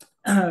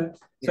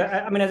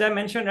 Yeah. I mean, as I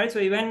mentioned, right? So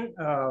even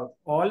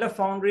all the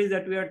foundries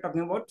that we are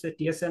talking about, say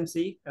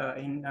TSMC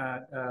in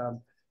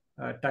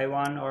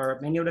Taiwan or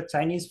many of the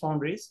Chinese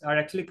foundries are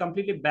actually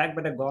completely backed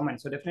by the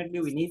government. So definitely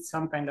we need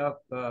some kind of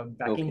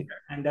backing Okay.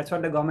 here, and that's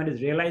what the government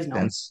has realized now.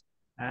 Thanks.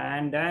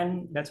 And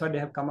then that's why they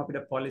have come up with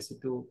a policy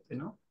to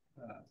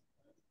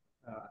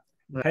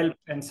Right. help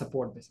and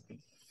support basically.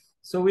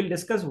 So we'll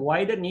discuss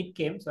why the need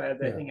came. So I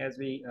Yeah. think as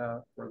we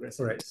progress.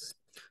 All right.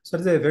 So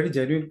that's a very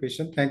genuine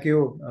question. Thank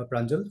you,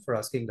 Pranjal, for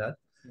asking that.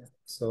 Yeah.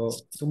 So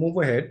to move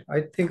ahead,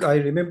 I think I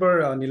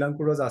remember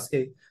Nilankur was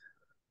asking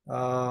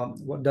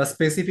what the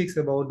specifics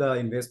about the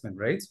investment,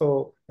 right?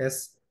 So as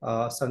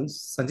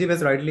Sanjeev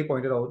has rightly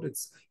pointed out,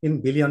 it's in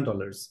 $1 billion.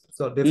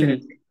 So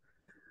definitely,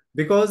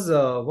 because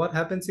what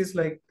happens is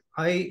like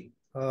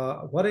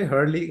what I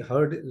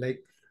heard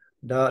like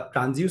the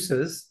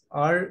transducers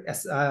are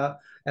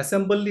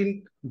assembled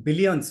in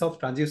billions of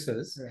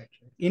transistors Right.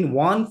 in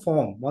one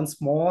form, one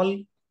small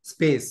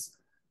space.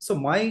 So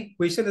my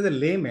question as a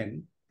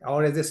layman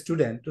or as a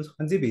student to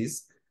Sanjeev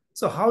is,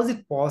 so how is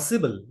it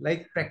possible,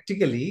 like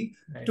practically,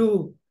 Right.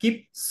 to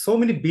keep so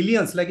many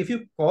billions? Like if you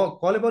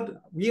call about,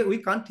 we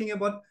can't think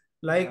about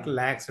like Yeah.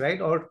 lakhs,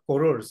 right, or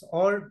crores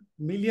or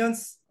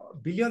millions,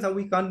 billions, how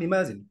we can't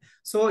imagine.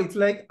 So it's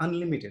like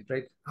unlimited,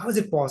 right? How is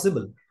it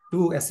possible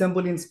to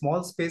assemble in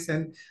small space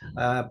and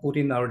put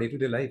in our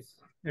day-to-day life?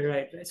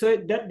 Right. So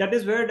that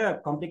is where the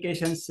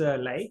complications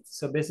lie.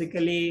 So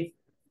basically,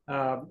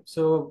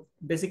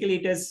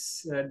 it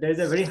is there is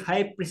a very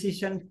high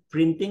precision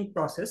printing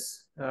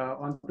process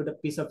onto the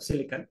piece of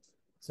silicon.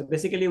 So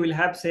basically, we'll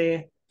have,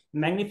 say,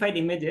 magnified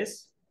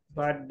images,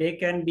 but they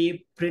can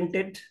be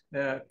printed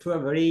through a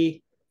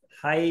very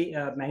high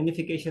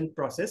magnification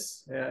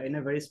process in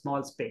a very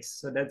small space.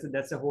 So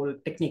that's a whole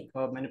technique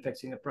of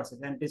manufacturing a process,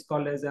 and it is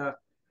called as a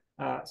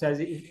so as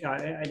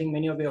I think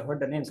many of you have heard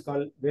the names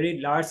called very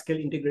large scale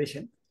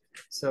integration.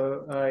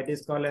 So it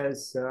is called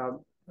as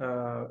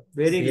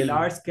very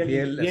large scale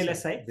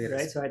VLSI,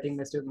 right? So I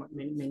think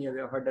many of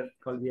you have heard that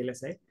called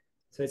VLSI.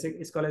 So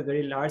it's called a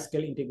very large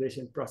scale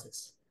integration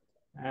process.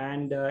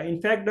 And in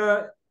fact,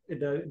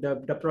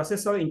 the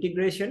process of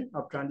integration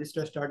of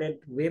transistors started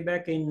way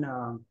back in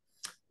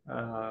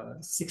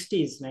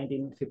 60s,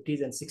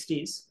 1950s and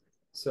 60s.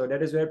 So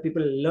that is where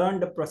people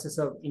learned the process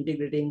of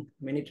integrating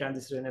many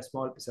transistors in a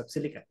small piece of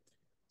silicon.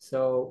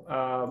 So,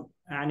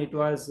 and it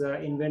was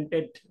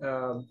invented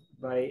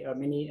by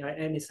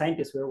many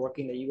scientists who were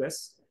working in the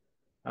US.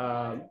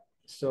 I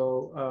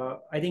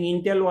think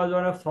Intel was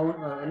one of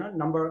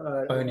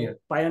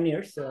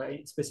pioneers,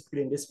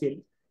 specifically in this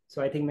field.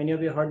 So I think many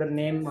of you heard the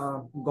name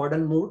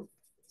Gordon Moore.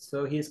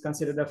 So he is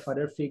considered a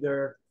father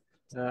figure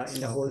in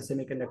the whole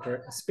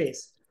semiconductor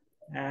space.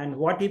 And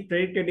what he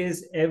predicted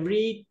is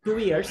every 2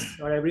 years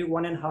or every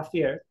 1.5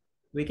 years,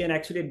 we can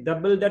actually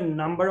double the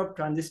number of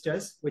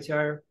transistors which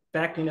are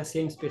packed in the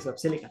same space of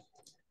silicon.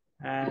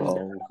 And,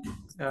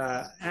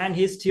 Wow. and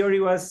his theory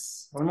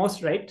was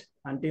almost right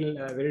until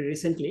very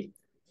recently.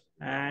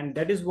 And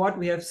that is what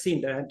we have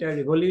seen, the entire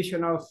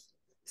revolution of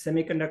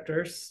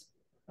semiconductors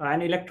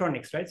and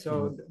electronics, right?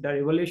 So the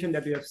revolution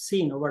that we have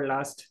seen over the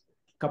last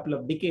couple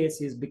of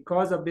decades is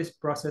because of this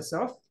process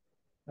of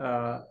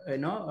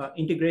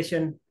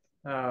integration,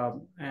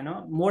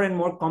 more and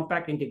more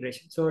compact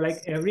integration. So like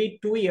every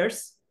 2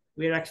 years,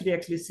 we are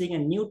actually seeing a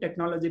new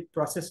technology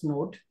process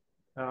node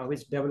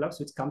which develops,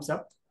 which comes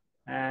up,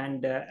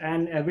 and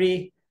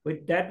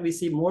with that we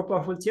see more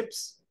powerful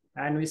chips,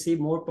 and we see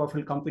more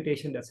powerful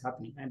computation that's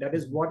happening, and that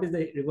is what is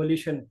the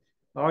revolution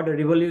or the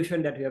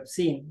revolution that we have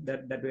seen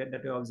that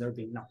we're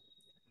observing now.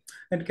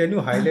 And can you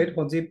highlight,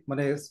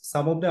 Sanjeev,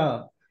 some of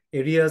the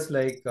areas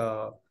like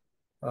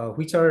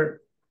which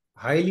are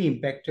highly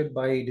impacted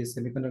by the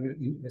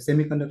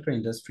semiconductor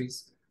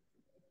industries?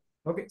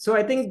 Okay, so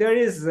I think there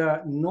is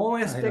no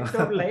aspect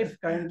of life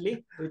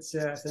currently which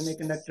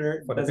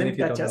semiconductor For the doesn't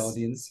benefit touch of the us.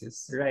 audience,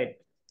 yes. Right.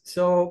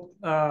 So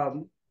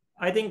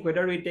I think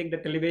whether we take the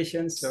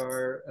televisions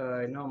or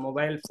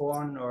mobile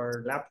phone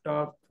or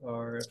laptop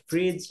or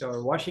fridge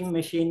or washing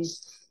machine,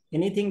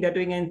 anything that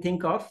we can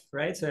think of,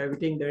 right? So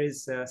everything, there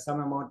is some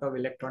amount of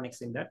electronics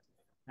in that,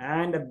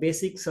 and the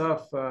basics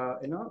of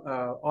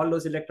all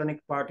those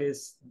electronic part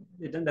is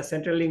the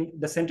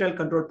central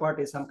control part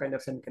is some kind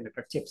of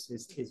semiconductor chips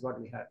is what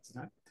we have.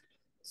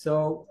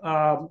 So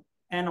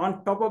and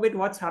on top of it,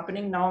 what's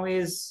happening now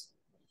is,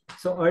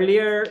 so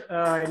earlier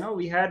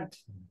we had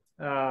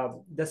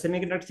the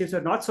semiconductor chips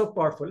are not so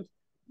powerful.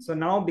 So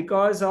now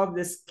because of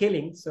the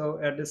scaling, so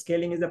the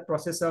scaling is the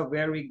process of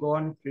where we go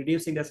on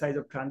reducing the size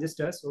of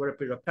transistors over a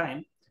period of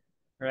time,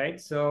 right?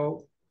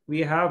 So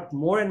we have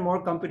more and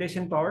more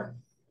computation power,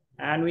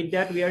 and with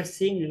that we are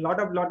seeing a lot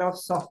of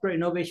software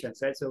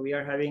innovations, right? So we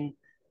are having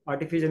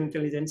artificial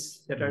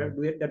intelligence that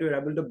we're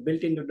able to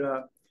build into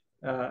the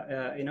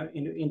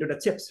into the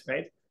chips,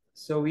 right?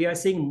 So we are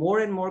seeing more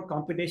and more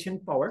computation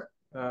power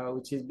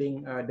which is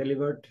being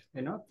delivered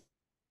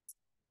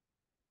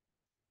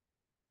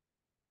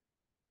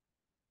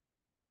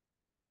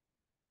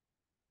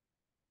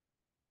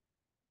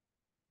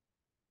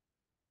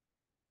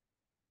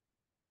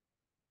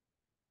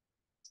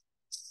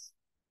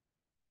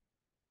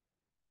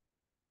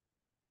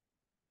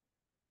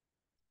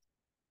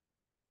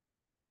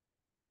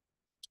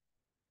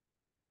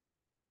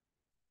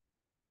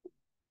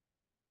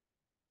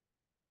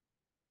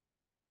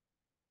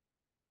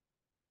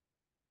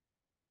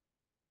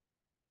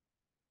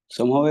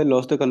Somehow I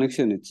lost the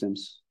connection, it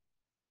seems.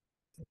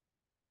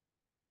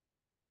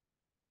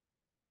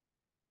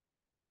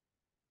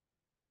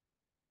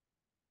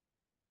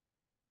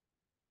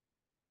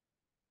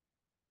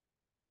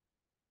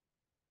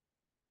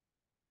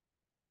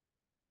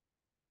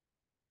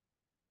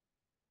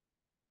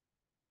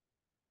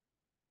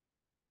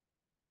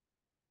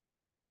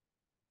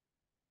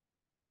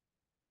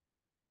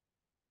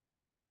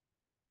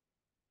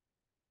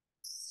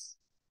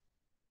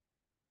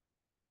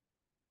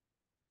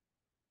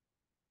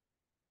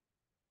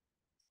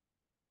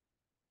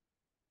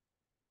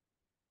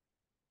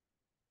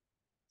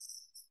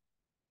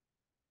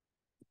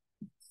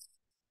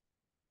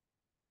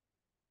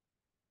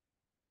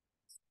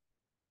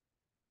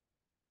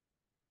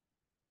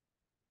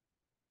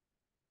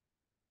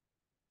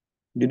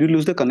 Did you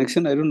lose the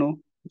connection? I don't know.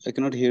 I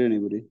cannot hear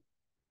anybody.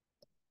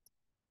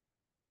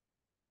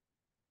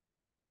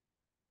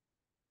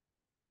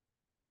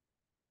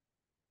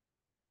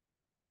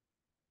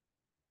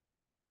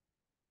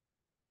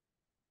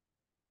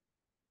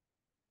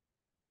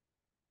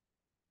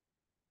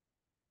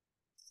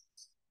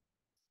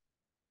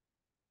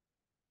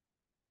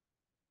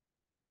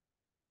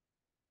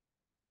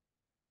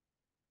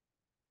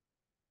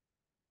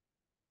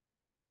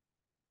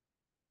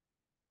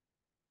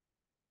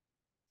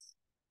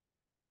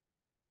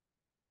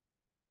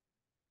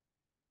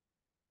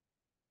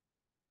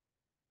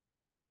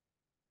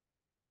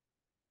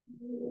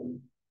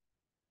 Can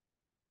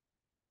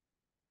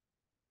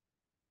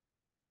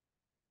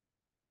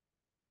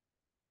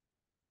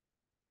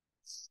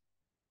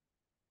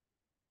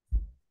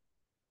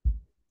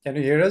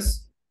you hear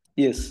us?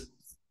 Yes.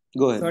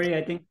 Go ahead. Sorry,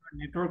 I think our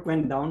network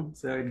went down,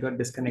 so it got Yeah,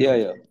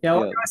 disconnected. yeah,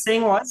 What yeah. I was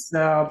saying was,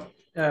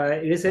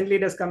 recently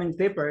it has come in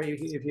paper,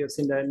 if you have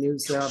seen the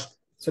news.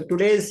 So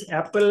today's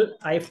Apple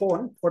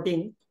iPhone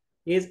 14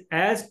 is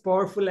as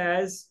powerful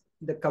as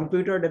the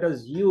computer that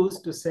was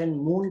used to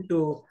send moon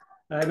to,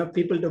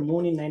 people to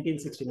moon in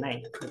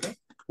 1969. Okay,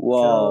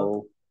 Wow.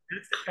 so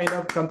that's the kind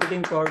of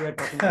computing power we're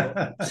talking about.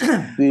 I'm not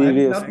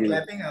Seriously.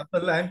 clapping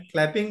Apple. I'm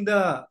clapping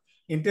the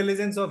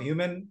intelligence of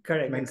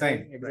Correct,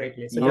 mankind. exactly. Right?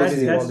 So How it that's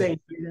is Yes, that's yes. the evolving.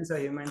 intelligence of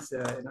humans,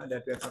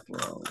 that we're talking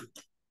about. Wow.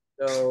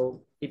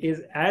 So it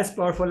is as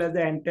powerful as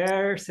the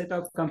entire set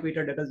of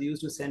computer that was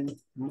used to send,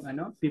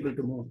 people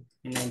to moon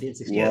in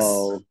 1960. Yes.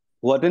 Wow.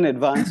 What an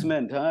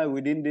advancement, huh?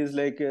 Within these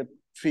like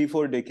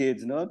 3-4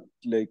 decades, not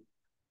like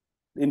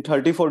in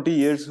 30, 40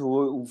 years,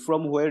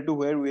 from where to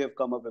where we have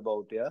come up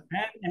about, yeah.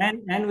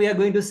 And we are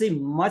going to see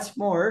much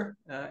more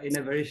in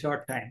a very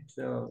short time.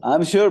 So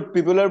I'm sure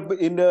people are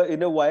in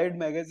the Wired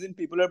magazine,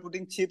 people are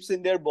putting chips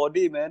in their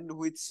body, man,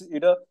 which you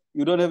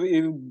don't have,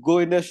 you go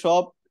in the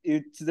shop,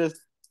 it's just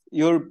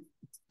your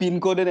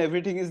pin code and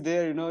everything is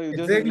there, you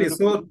just Exactly. have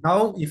to put. So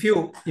now, if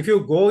you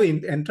go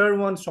in, enter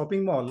one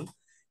shopping mall,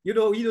 you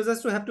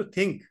just have to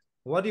think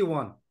what you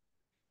want.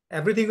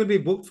 Everything will be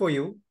booked for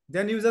you.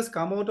 Then you just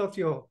come out of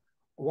Can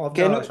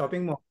the we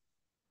shopping mall,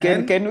 can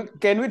and can we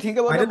can we think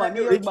about by the the time money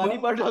you or reach money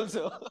home, part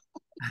also?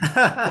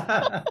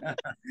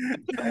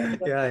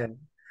 yeah,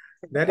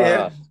 that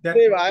Ah, is that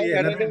Dave, will I be am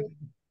another. attending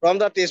from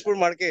the Tezpur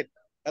market.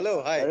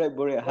 Hello, hi. all right,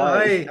 Bore, Oh,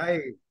 hi. hi.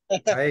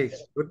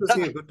 Good to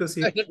see you. Good to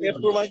see you.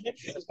 Tezpur market.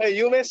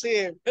 You may see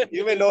him.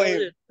 You may know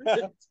him.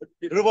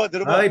 Dhruva,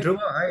 Hi, Dhruva. Dhruva.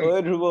 Hi.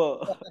 Oh, Dhruvo.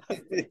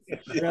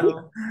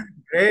 hello,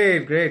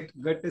 Great.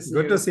 good to see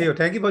Good you. to see you.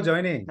 Thank you for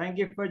joining. Thank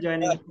you for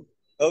joining.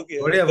 Okay.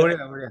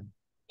 बढ़िया.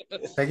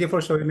 Thank you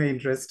for showing the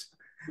interest.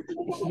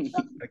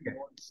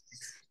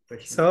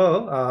 Okay.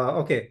 So,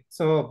 okay.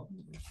 So,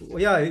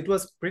 yeah, it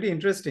was pretty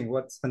interesting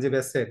what Sanjeev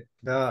has said.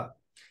 The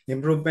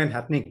improvement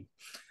happening.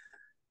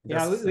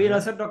 Yeah, we'll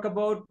also talk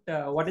about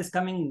what is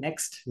coming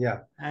next. Yeah.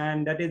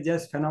 And that is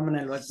just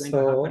phenomenal. What's going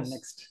to happen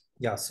next?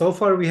 Yeah. So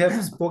far, we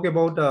have spoke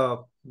about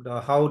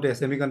how the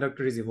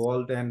semiconductor is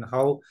evolved and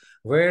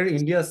where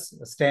India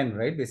stand,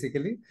 right?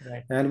 Basically,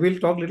 Right. and we'll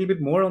talk a little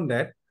bit more on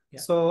that. Yeah.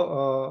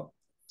 So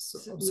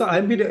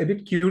I'm a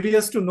bit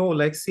curious to know,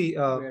 like, see,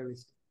 Where we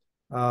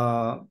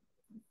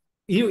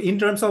in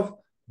terms of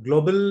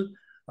global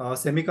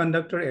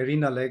semiconductor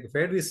arena, like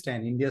where do we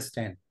stand, India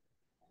stand?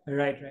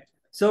 Right.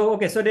 So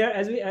okay, so there,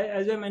 as we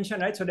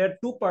mentioned, right. So there are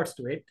two parts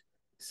to it.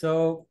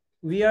 So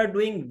we are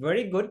doing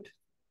very good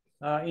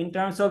in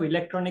terms of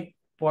electronic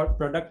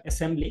product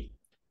assembly.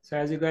 So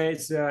as you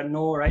guys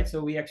know, right.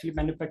 So we actually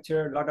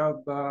manufacture a lot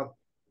of.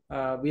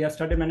 We have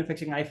started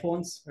manufacturing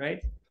iPhones,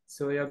 right?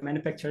 So we are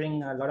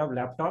manufacturing a lot of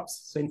laptops.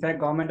 So in fact,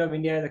 government of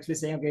India is actually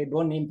saying, okay,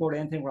 don't import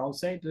anything from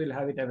outside. We'll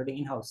have it everything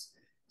in house.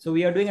 So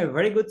we are doing a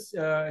very good,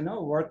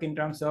 work in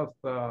terms of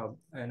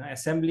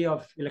assembly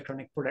of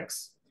electronic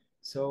products.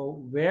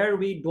 So where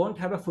we don't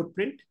have a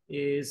footprint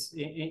is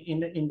in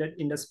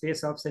the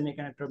space of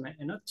semiconductor,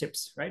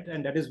 chips, right?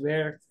 And that is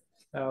where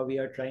we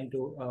are trying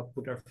to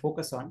put our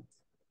focus on,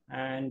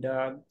 and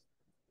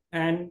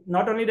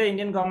not only the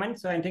Indian government.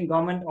 So I think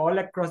government all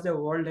across the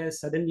world has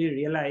suddenly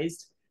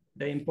realized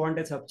the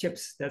importance of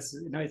chips. That's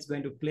it's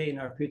going to play in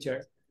our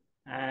future,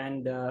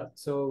 and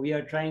so we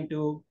are trying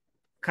to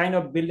kind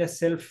of build a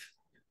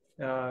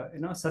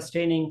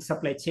sustaining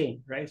supply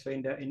chain, right? So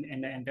in the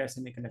entire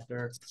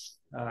semiconductor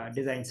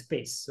design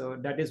space. So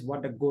that is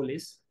what the goal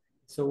is.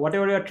 So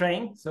whatever we are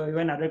trying, so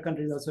even other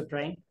countries also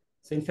trying.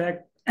 So in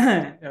fact,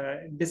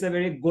 this is a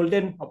very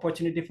golden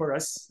opportunity for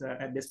us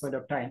at this point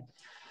of time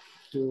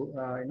to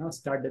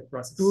start that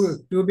process.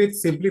 To bit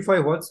simplify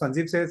what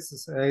Sanjeev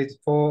says,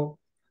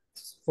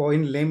 for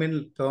in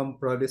layman term,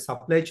 probably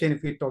supply chain.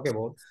 If we talk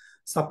about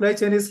supply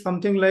chain, is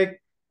something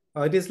like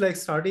it is like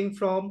starting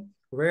from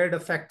where the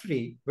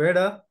factory, where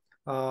the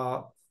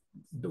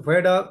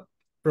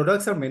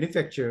products are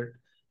manufactured,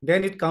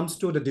 then it comes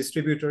to the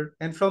distributor,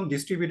 and from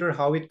distributor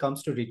how it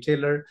comes to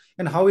retailer,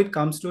 and how it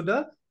comes to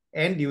the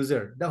end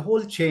user. The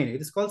whole chain,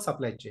 it is called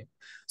supply chain.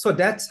 So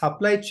that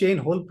supply chain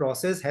whole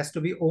process has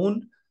to be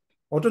owned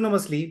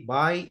autonomously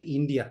by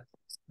India,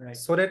 right?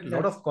 So that a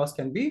lot of cost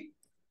can be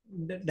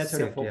that's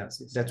saved. what the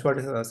focus is. That's what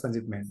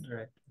Sanjeev meant.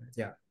 Right.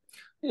 Yeah.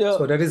 Yeah.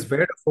 So that is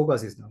where the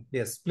focus is now.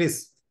 Yes,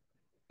 please.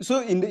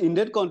 So in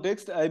that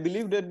context, I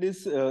believe that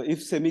this if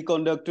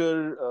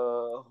semiconductor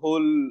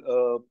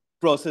whole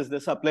process, the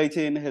supply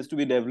chain has to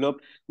be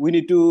developed, we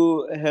need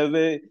to have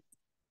a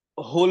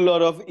whole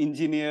lot of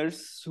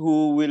engineers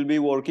who will be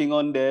working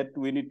on that.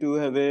 We need to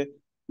have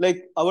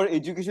like our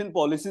education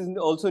policies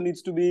also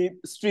needs to be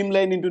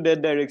streamlined into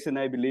that direction,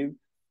 I believe.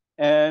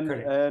 And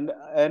Correct.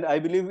 and I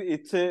believe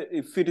if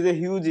it is a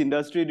huge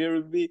industry, there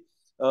will be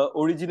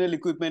original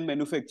equipment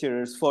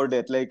manufacturers for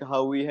that, like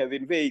how we have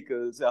in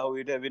vehicles, how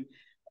we have in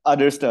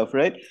other stuff,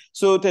 right?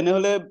 So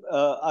tenehole,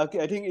 I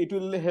think it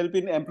will help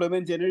in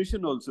employment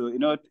generation also,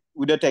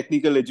 with a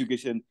technical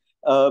education.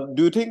 Do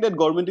you think that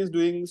government is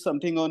doing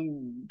something on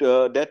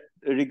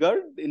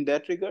in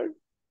that regard?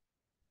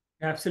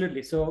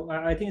 Absolutely. So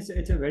I think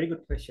it's a very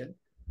good question.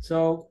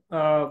 So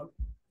uh,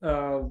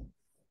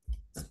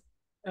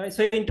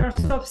 so in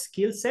terms of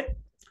skill set,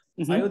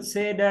 I would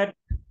say that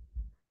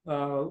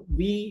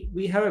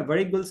we have a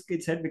very good skill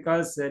set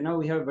because now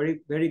we have a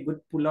very good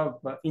pool of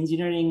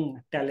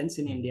engineering talents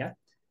in India,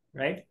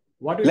 right?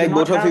 What we do Like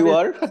not both of have you is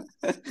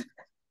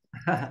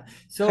are?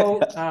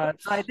 so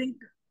I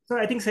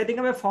think setting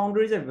up a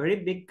foundry is a very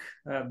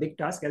big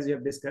task, as we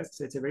have discussed.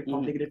 So it's a very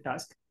complicated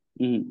task.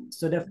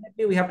 So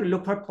definitely we have to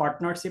look for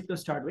partnership to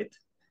start with.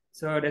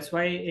 So that's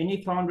why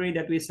any foundry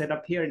that we set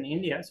up here in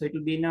India, so it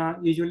will be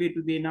usually it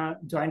will be in a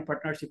joint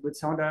partnership with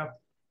some of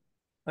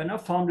the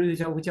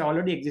foundries which are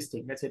already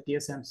existing. Let's say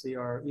TSMC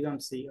or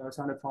UMC or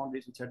some of the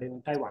foundries which are there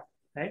in Taiwan,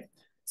 right?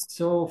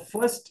 So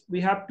first we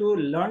have to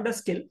learn the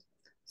skill.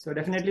 So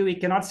definitely we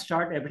cannot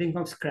start everything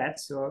from scratch.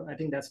 So I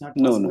think that's not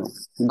possible.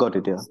 No. Got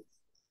it, yeah.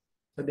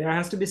 So there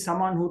has to be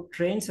someone who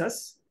trains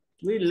us.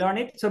 We learn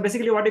it. So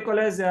basically what we call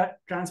as a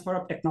transfer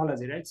of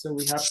technology, right? So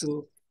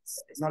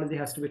technology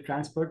has to be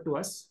transferred to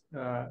us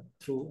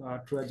through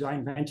a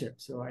joint venture.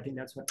 So I think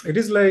that's what it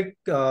is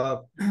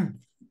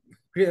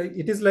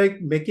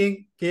like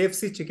making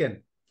KFC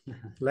chicken.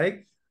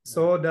 Like,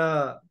 so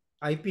the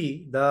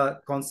IP,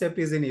 the concept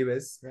is in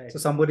US. Right. So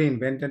somebody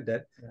invented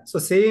that. Yeah. So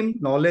same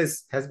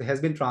knowledge has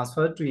been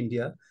transferred to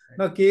India. Right.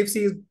 Now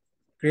KFC is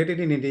created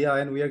in India,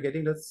 and we are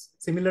getting the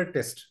similar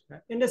test.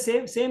 In the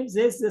same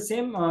there's the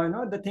same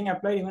the thing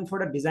applied even for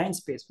the design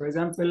space. For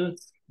example,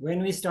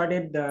 when we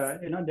started,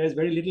 there's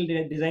very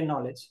little design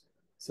knowledge.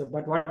 So,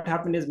 but what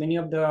happened is many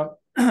of the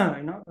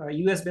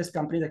US based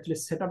companies actually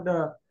set up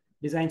the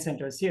design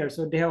centers here.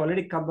 So they have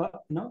already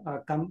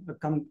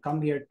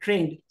come here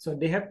trained. So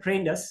they have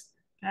trained us,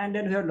 and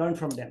then we have learned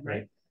from them,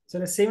 right? So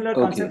the similar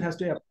concept has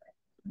to apply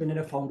in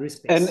a foundry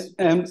space.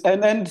 And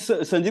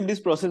Sanjeev, this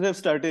process have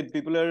started.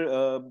 People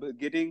are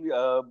getting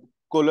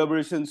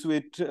collaborations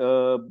with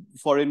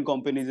foreign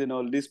companies and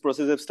all. This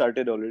process have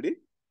started already.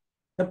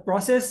 The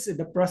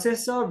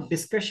process of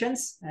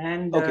discussions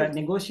and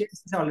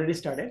negotiations already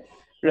started.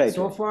 Right.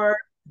 So far,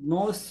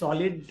 no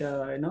solid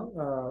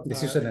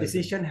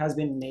decision has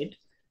been made.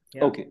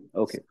 Yeah. Okay.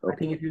 I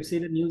think if you see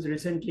the news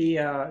recently,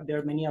 there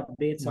are many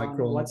updates on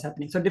what's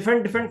happening. So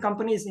different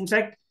companies. In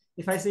fact,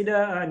 if I see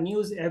the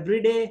news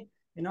every day,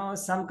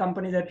 some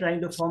companies are trying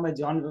to form a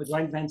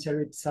joint venture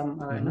with some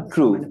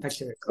some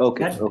manufacturers.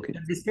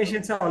 The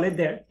discussions are already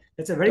there.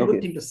 That's a very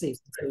good thing to see.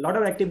 A lot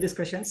of active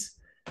discussions,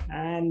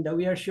 and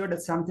we are sure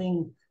that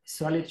something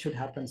solid should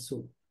happen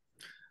soon.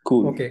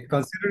 Cool. Okay,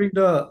 considering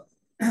the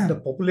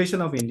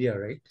population of India,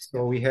 right?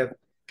 So we have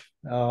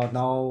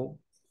now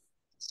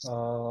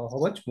how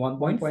much?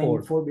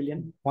 1.4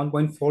 billion.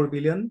 1.4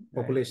 billion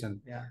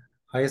population. Yeah.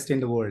 Highest in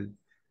the world.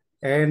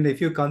 And if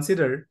you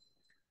consider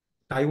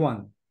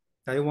Taiwan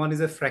is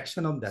a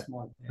fraction of that.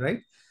 Small, right?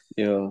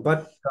 Yeah.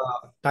 But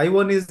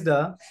Taiwan is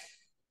the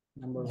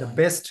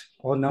best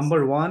or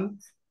number one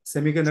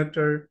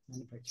semiconductor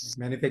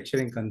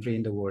manufacturing country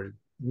in the world.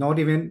 Not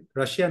even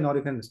Russia, not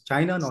even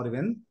China, not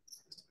even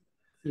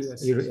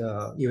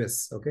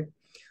US. Okay.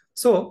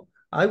 So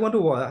I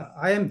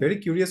am very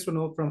curious to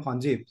know from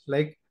Sanjeev,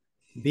 like,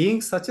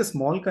 being such a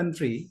small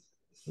country,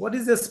 what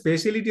is the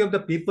speciality of the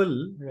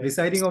people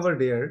residing over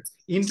there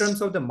in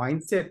terms of the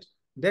mindset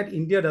that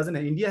India doesn't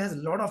have? India has a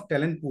lot of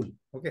talent pool,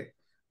 okay,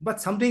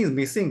 but something is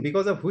missing,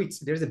 because of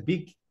which there's a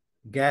big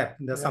gap.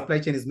 The supply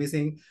chain is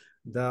missing.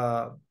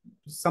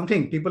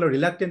 Something people are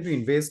reluctant to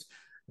invest.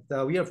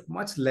 We are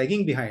much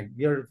lagging behind.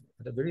 We are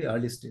at a very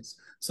early stage.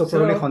 So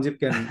probably Sanjeev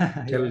can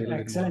tell a little bit more.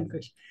 Excellent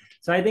question.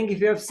 So I think if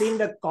you have seen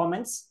the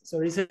comments, so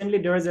recently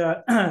there was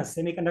a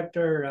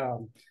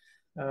semiconductor.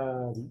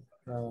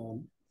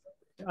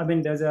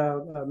 There's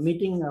a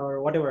meeting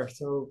or whatever.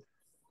 So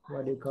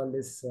what do you call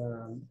this?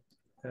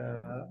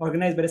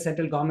 Organized by the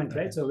central government,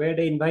 right? So where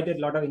they invited a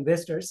lot of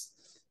investors,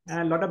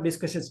 and a lot of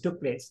discussions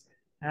took place.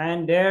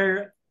 And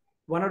there,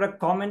 one of the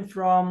comment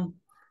from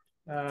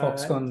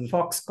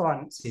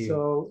Foxconn,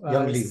 so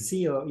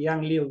CEO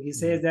Yang Liu, he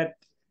says that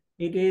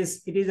it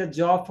is a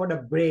job for the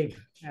brave,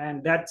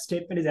 and that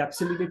statement is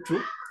absolutely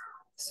true.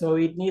 So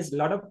it needs a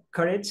lot of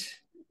courage,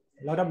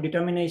 a lot of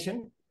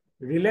determination,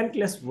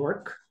 relentless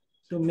work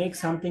to make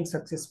something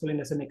successful in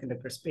the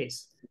semiconductor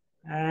space.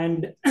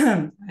 And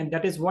and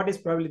that is what is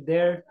probably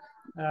there,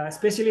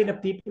 especially the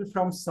people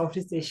from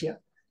Southeast Asia.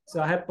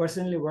 So I have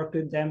personally worked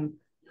with them.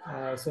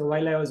 So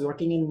while I was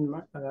working in,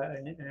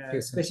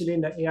 especially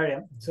in the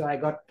ARM, so I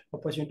got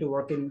opportunity to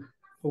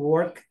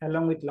work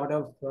along with a lot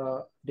of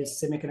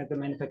these semiconductor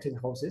manufacturing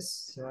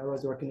houses. So I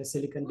was working in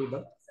Silicon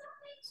Debug.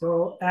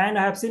 So, and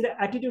I have seen the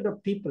attitude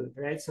of people,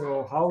 right?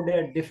 So how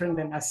they're different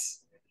than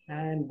us,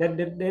 and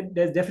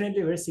there's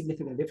definitely a very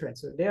significant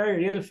difference. So they are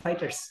real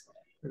fighters.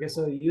 Okay,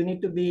 so you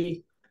need to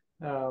be,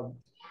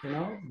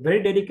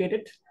 very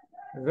dedicated,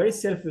 very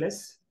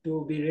selfless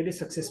to be really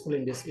successful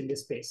in this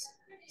space.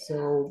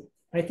 So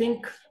I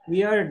think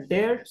we are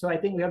there. So I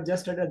think we have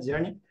just started a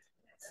journey.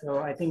 So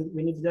I think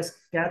we need to just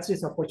catch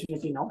this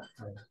opportunity now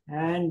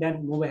and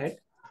then move ahead.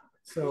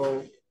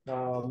 So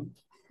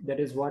that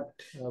is what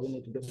we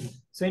need to do.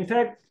 So in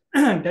fact,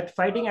 that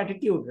fighting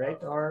attitude,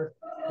 right, or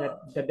that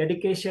the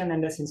dedication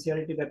and the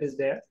sincerity that is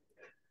there,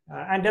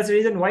 and that's the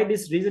reason why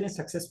this region is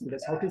successful.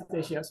 That's Southeast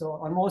Asia. So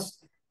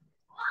almost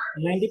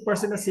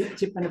 90% of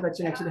chip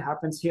manufacturing actually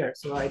happens here.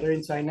 So either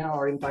in China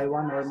or in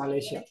Taiwan or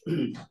Malaysia,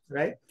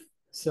 right?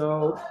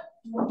 So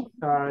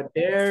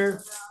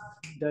there,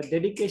 the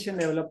dedication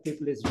level of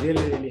people is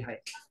really, really high.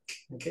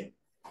 Okay,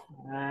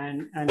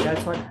 and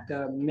that's what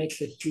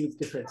makes a huge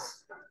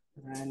difference.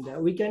 And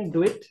we can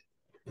do it,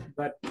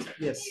 but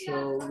yes,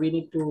 so we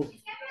need to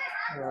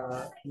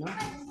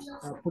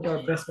put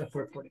our best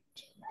effort for it.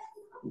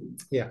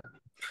 Yeah.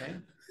 Okay.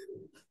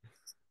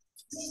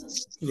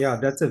 Yeah,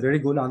 that's a very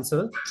good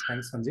answer.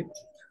 Thanks, Sanjeev.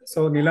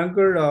 So,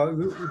 Nilankur,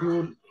 would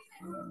you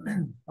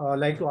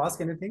like to ask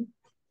anything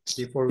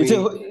before It's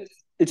we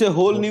it's a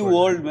whole go new further?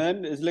 world,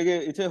 man.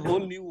 It's a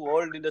whole new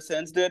world in the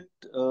sense that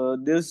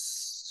there's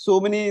so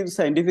many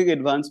scientific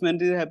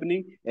advancement is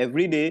happening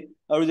every day.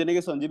 আৰু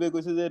যেনেকে সঞ্জীৱে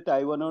কৈছে যে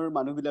টাইৱানৰ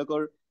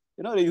মানুহবিলাকৰ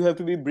you have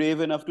to be brave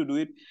enough to do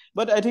it.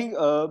 But I think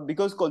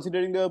because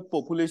considering the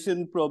population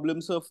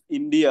problems of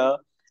India,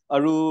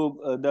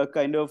 the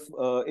kind of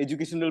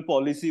educational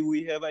policy we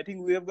have, I think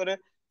we have got a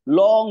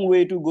long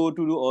way to go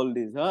to do all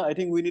this. Huh? I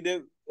think we need a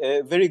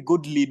very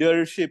good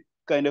leadership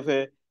kind of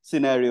a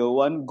scenario,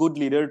 one good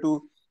leader to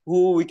who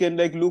we can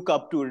like look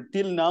up to.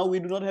 Till now, we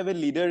do not have a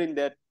leader in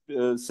that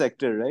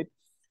sector, right?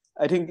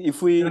 I think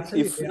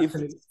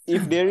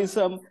if there is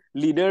some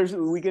leaders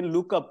we can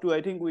look up to,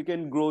 I think we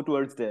can grow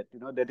towards that.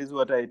 That is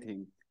what I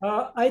think.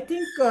 I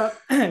think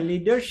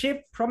leadership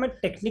from a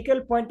technical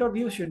point of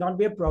view should not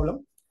be a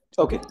problem.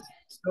 Okay.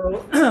 So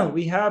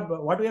we have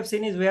what we have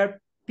seen is we have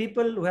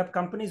people who have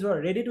companies who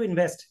are ready to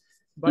invest,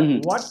 but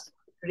what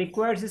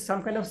requires is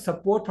some kind of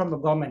support from the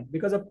government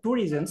because of two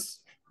reasons.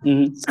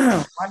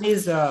 One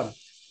is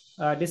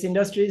this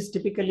industry is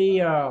typically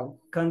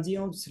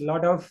consumes a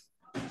lot of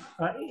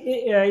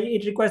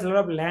it requires a lot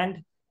of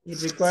land,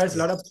 it requires a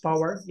lot of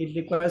power, it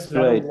requires a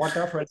lot of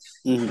water for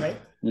right.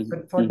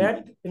 But for that,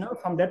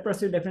 from that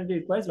perspective, definitely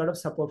requires a lot of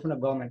support from the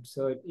government. So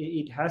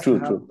it has to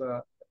have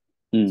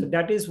so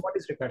that is what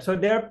is required. So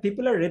there are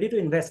people are ready to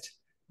invest,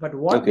 but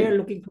what they are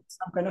looking for is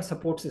some kind of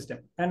support system.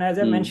 And as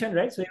I mentioned,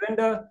 right, so even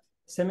the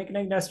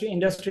semiconductor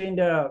industry in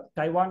the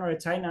Taiwan or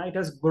China, it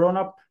has grown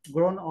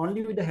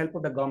only with the help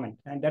of the government,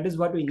 and that is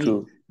what we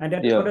need. And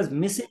that is what is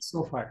missing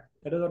so far.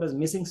 That is what is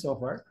missing so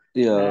far.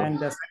 And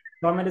the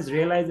government has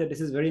realized that this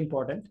is very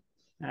important,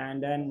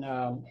 and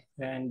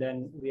then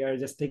we are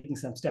just taking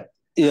some steps.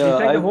 In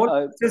fact, the whole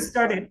process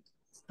started.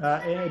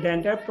 The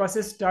entire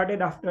process started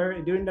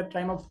during the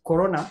time of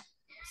Corona.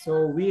 So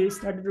we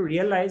started to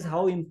realize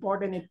how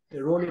important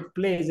role it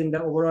plays in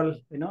the overall,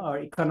 our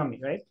economy,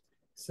 right?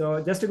 So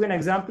just to give an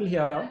example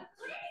here.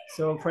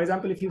 So for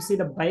example, if you see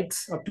the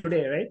bikes of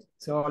today, right?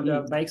 So all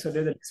the bikes, so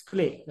there's a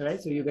display,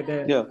 right? So you get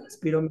a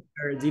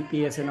speedometer,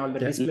 GPS, and all the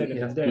display that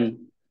is there.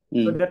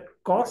 So that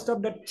cost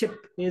of that chip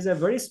is a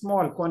very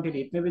small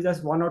quantity, maybe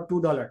just $1 or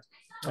 $2,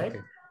 right?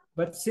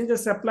 But since the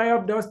supply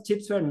of those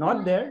chips were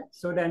not there,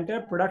 so the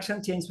entire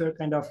production chains were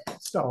kind of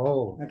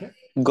stopped. Okay.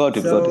 Got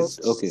it.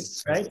 Okay.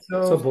 Right.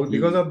 So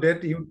because of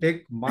that, you take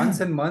months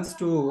and months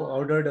to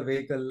order the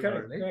vehicle.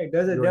 Correct.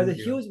 There's a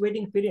huge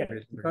waiting period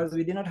because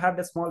we did not have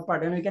the small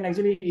part, and we can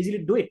actually easily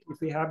do it if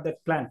we have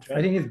that plant. Right?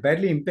 I think it's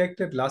badly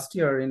impacted last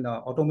year in the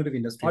automotive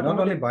industry, not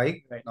only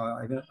bike,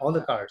 even all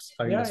the cars.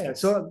 Yeah.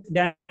 So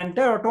the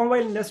entire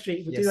automobile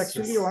industry, which is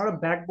actually one of the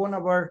backbone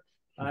of our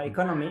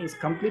economy, is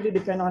completely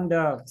dependent on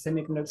the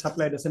semiconductor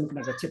supply, the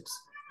semiconductor chips.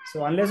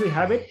 So unless we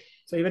have it,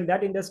 so even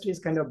that industry is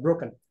kind of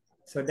broken.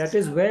 So that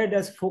is where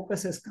this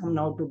focus has come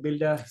now to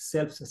build a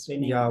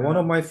self-sustaining. Yeah, one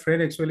of my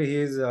friend actually, he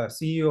is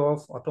CEO of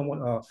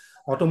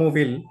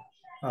automobile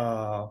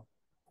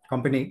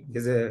company.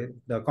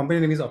 The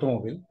company name is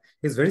Automobile.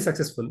 He's very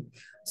successful.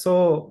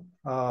 So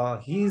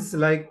he's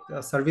like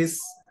service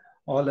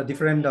all the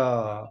different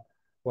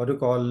what do you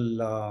call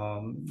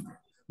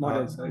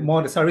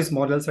service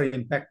models are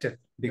impacted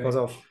because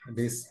of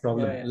this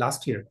problem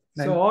last year.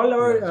 So all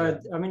our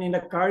I mean in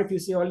the car, if you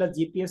see all the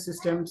GPS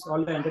systems,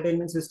 all the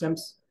entertainment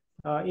systems,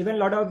 even a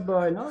lot of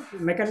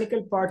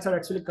mechanical parts are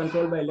actually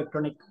controlled by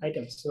electronic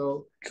items.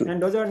 So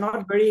and those are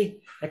not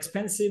very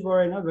expensive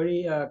or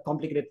very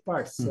complicated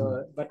parts.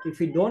 So but if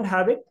we don't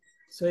have it,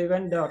 so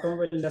even the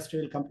automobile industry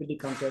will completely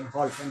come to a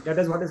halt, and that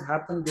is what has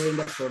happened during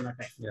the Corona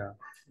time.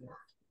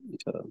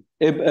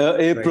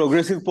 A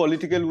progressive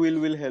political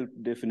will help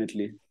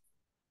definitely.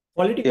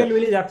 Political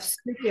will is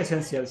absolutely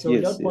essential. So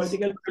without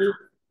political will,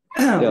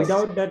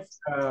 without that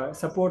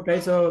support,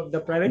 right? So the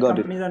private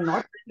companies are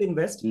not going to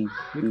invest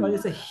because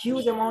it's a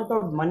huge amount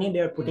of money they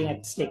are putting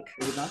at stake.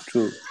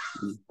 True.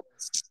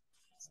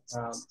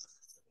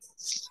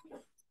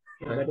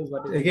 That is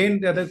what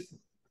again,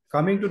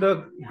 coming to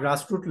the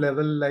grassroots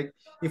level, like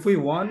if we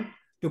want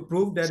to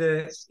prove that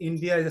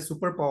India is a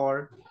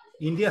superpower,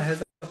 India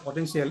has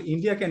potential,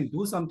 India can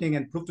do something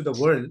and prove to the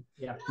world.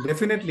 Yeah.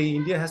 Definitely,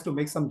 India has to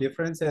make some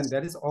difference, and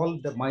that is all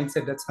the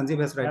mindset that Sanjeev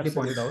has rightly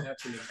pointed out.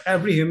 Absolutely.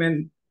 Every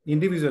human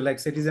individual, like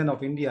citizen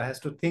of India, has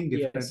to think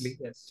differently.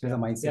 Yes. As a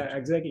mindset. Yeah,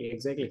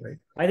 exactly. Right.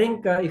 I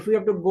think if we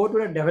have to go to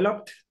a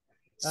developed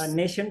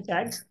nation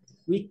tag,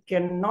 we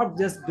cannot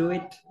just do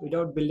it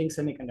without building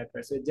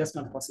semiconductors. So it's just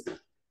not possible.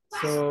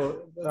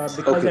 So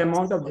because the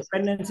amount of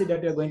dependency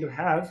that we are going to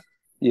have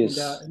Yes.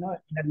 in the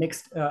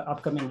next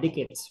upcoming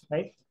decades,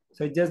 right?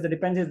 So it just the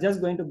dependency is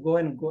just going to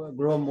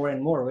grow more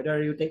and more.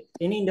 Whether you take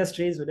any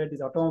industries, whether it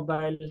is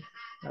automobile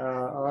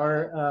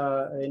or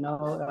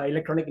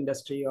electronic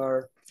industry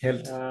or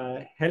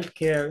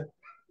healthcare,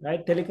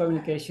 right?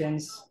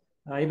 Telecommunications,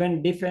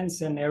 even defense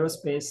and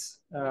aerospace.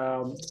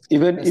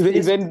 Even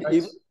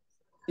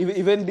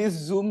this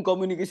Zoom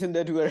communication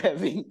that we are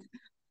having.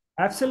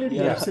 Absolutely.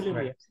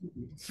 Right.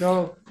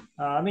 So,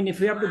 I mean, if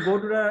we have to go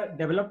to the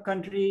developed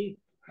country,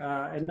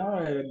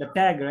 the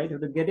tag, right, you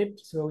have to get it.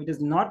 So it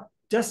is not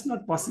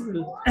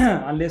possible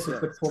unless we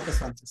put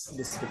focus on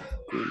this thing.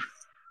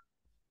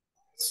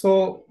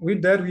 So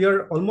with that, we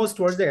are almost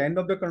towards the end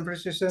of the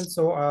conversation.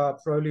 So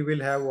probably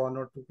we'll have one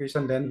or two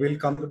questions. Then we'll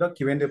come to the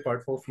Q&A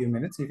part for a few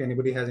minutes if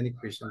anybody has any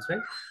questions,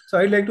 right? So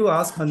I'd like to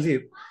ask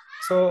Sanjeev.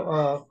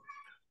 So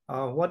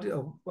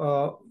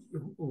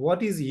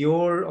what is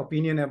your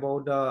opinion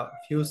about the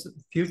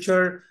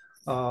future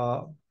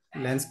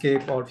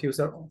landscape or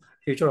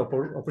future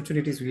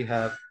opportunities we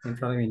have in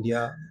front of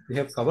India? We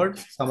have covered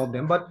some of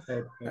them, but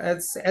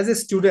as a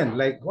student,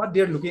 like what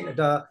they're looking at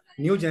the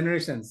new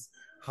generations,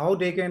 how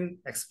they can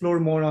explore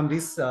more on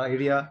this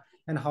area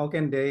and how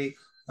can they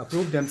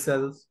prove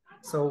themselves.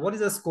 So what is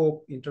the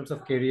scope in terms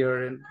of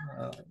career and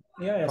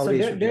so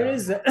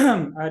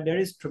there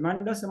is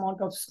tremendous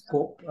amount of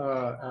scope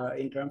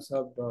in terms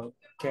of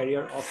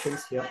career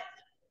options here.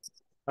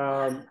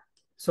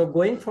 So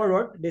going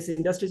forward, this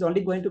industry is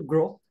only going to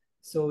grow.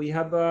 So we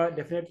have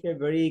definitely a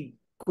very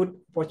good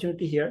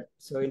opportunity here.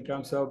 So in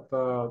terms of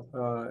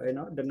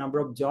the number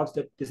of jobs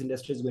that this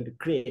industry is going to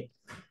create.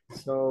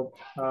 So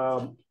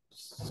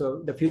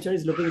so the future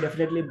is looking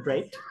definitely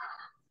bright.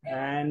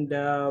 And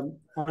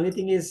only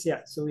thing is,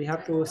 so we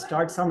have to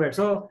start somewhere.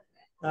 So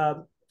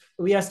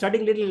we are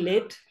starting a little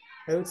late.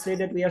 I would say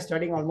that we are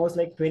starting almost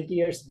like 20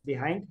 years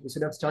behind. We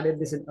should have started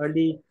this in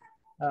early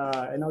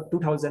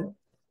 2000.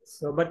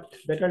 So, but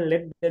better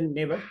late than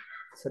never.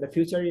 So the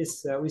future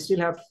is we still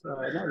have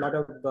a lot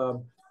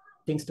of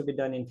things to be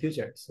done in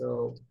future.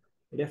 So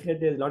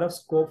definitely there's a lot of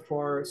scope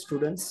for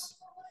students,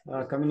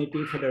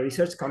 community, for the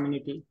research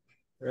community,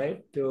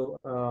 right, to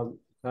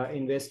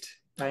invest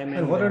time.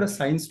 And what are the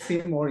science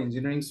stream or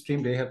engineering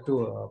stream they have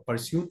to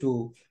pursue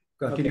to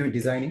continue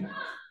designing?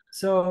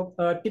 So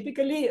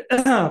typically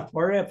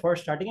for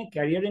starting a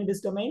career in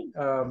this domain,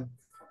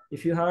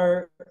 if you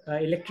are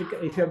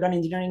if you have done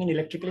engineering in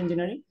electrical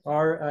engineering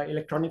or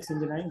electronics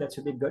engineering, that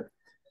should be good.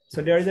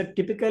 So there is a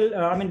typical,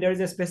 there is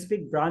a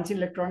specific branch in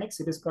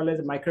electronics. It is called as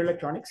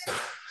microelectronics,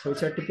 so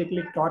which are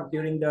typically taught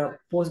during the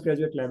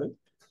postgraduate level.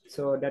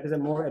 So that is a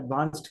more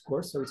advanced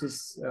course, so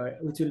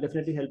which will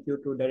definitely help you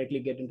to directly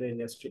get into the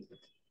industry.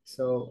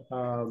 So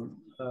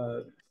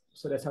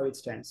so that's how it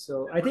stands.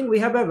 So I think we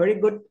have a very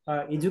good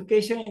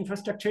education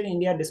infrastructure in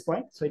India at this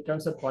point. So in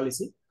terms of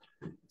policy,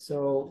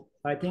 so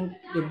I think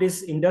if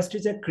these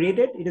industries are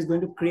created, it is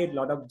going to create a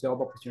lot of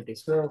job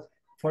opportunities. So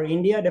for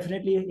India,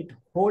 definitely it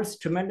holds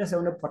tremendous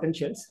amount of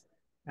potentials,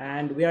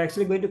 and we are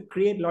actually going to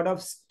create a lot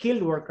of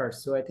skilled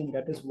workers. So I think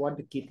that is what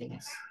the key thing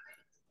is.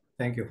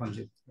 Thank you,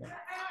 Sanjeev.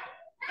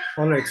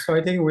 All right, so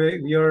I think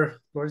we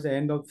are towards the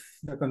end of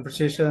the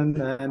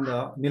conversation. And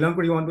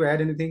Nilankur, you want to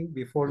add anything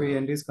before we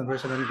end this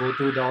conversation and go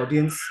to the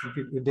audience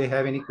if they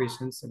have any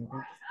questions?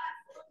 Anything?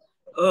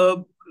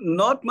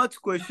 Not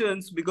much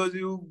questions because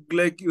you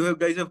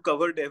guys have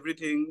covered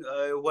everything.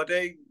 What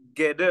I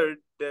gathered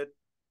that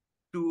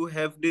to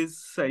have this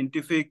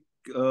scientific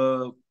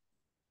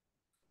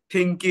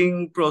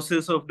thinking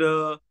process of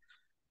the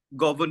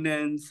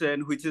governance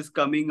and which is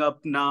coming up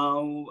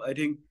now, I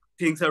think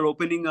things are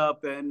opening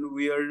up and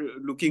we are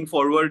looking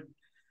forward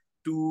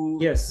to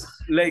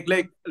like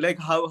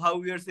how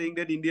we are saying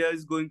that India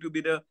is going to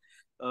be the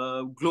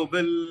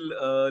global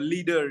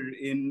leader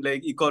in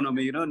like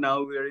economy.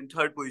 Now we are in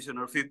 3rd position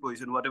or 5th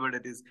position, whatever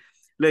that is.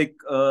 Like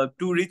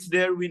to reach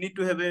there, we need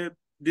to have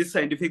this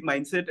scientific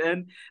mindset,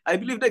 and I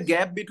believe the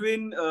gap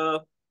between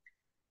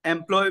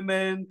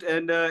employment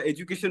and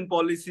education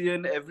policy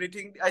and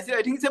everything, I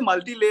think it's a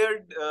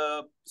multi-layered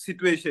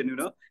situation.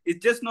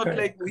 It's just not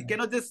like we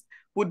cannot just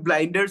put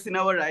blinders in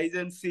our eyes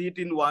and see it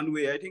in one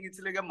way. I think it's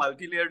like a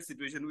multi-layered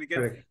situation. We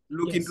can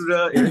look into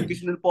the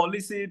educational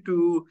policy,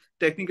 to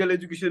technical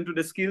education, to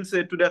the skill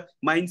set, to the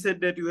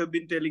mindset that you have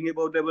been telling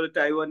about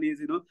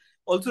Taiwanese.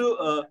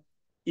 Also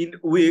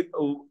we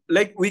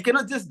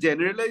cannot just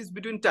generalize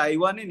between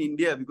Taiwan and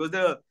India, because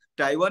the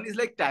Taiwan is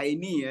like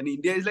tiny and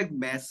India is like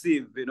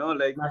massive,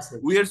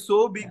 Massive. We are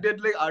so big that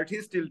like art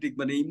is still thick.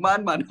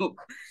 Iman mano.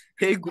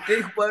 Hey,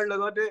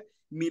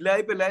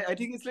 milai pelai. I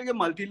think it's like a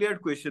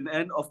multi-layered question.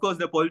 And of course,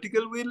 the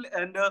political will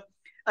and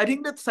I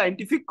think that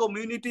scientific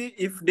community,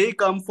 if they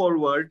come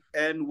forward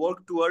and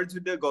work towards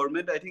with the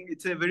government, I think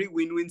it's a very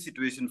win-win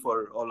situation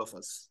for all of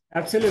us.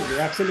 Absolutely,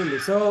 absolutely.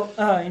 So,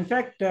 in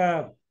fact,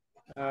 the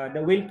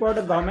willpower of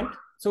the government.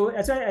 So,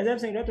 as I'm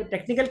saying, right, the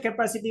technical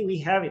capacity we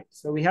have it.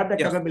 So we have the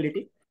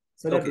capability.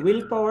 So that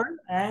willpower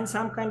and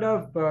some kind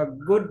of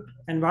good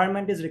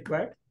environment is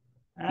required,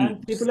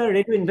 and people are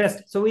ready to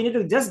invest. So we need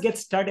to just get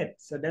started.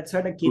 So that's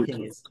what the key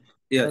thing is.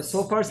 Yes.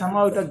 So far,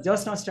 somehow it was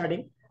just not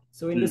starting.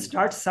 So we need to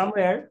start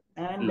somewhere,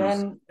 and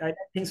then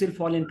things will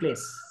fall in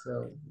place.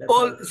 So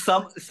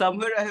that's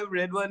somewhere I have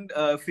read one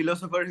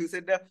philosopher who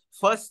said the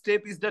first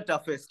step is the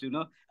toughest.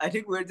 I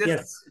think we're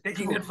just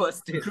taking that first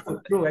step.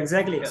 True,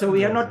 exactly. So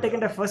we have not taken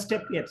the first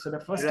step yet. So the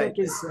first step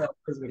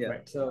is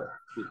required. So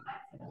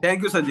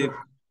thank you, Sanjeev.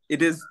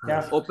 It is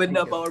opened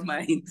up our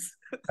minds.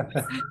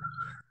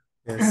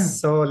 Yes.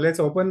 So let's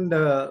open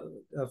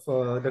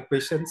for the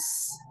questions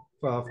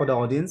for the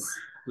audience,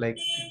 like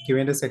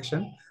Q&A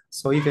section.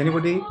 So if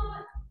anybody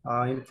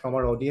from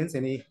our audience,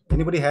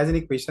 anybody has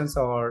any questions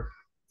or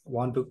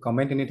want to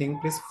comment anything,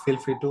 please feel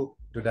free to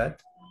do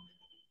that.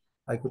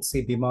 I could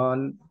see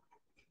Biman,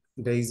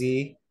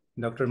 Daisy,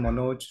 Dr.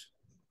 Manoj,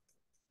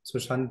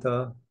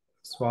 Sushanta,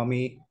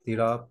 Swami,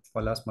 Tira,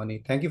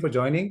 Palasmani. Thank you for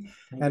joining.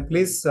 And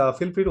please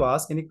feel free to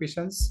ask any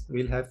questions.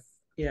 We'll have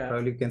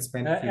probably you can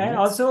spend a few and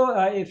minutes. also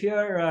if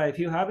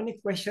you have any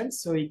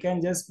questions, so you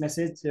can just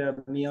message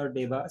me or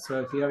Deva. So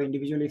if you have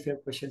individually, if you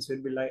have questions,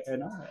 we'll be like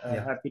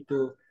happy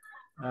to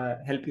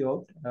help you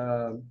out.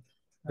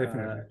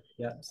 Definitely.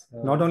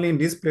 So not only in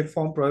this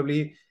platform,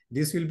 probably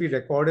this will be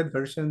recorded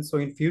version. So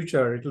in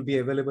future, it will be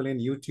available in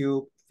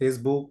YouTube,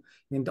 Facebook,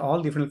 in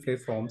all different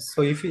platforms.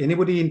 So if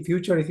anybody in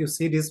future, if you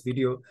see this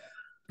video,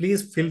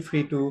 please feel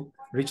free to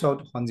reach out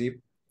to Sanjeev,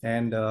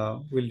 and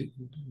we'll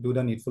do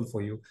the needful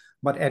for you.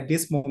 But at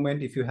this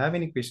moment, if you have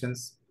any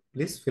questions,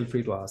 please feel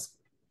free to ask.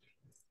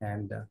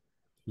 And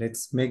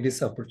let's make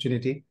this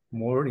opportunity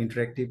more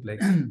interactive,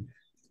 like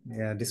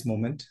this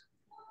moment.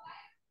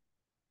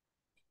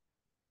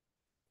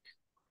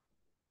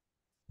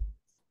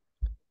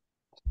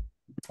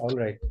 All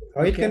right.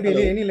 It can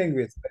be any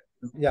language.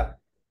 Yeah.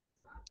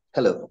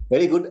 Hello.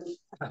 Very good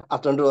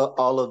afternoon to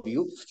all of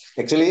you.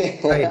 Actually,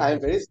 I'm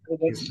very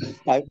sorry.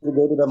 I have to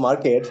go to the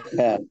market.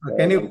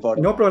 Can you?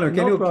 No problem.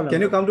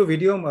 Can you come to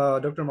video,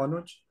 Dr.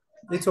 Manoj?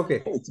 It's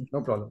okay.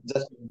 No problem.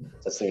 Just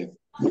saying.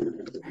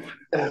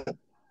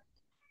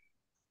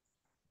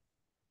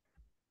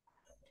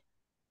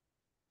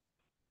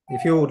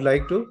 If you would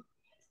like to.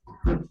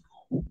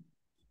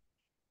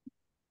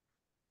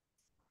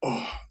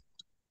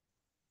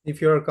 If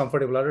you're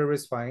comfortable,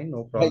 otherwise fine,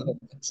 no problem.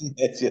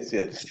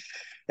 Yes.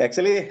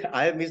 Actually,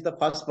 I missed the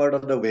first part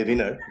of the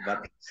webinar,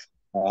 but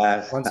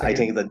I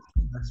think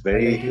that's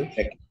very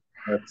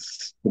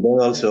today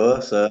also.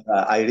 So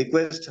I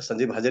request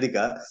Sanjeev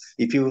Hazarika,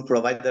 if you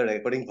provide the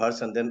recording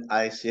version, then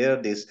I share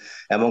this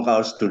among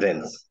our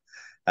students.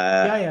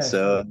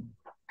 So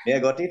may I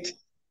got it?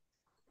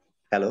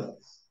 Hello.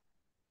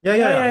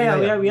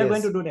 Yeah. We are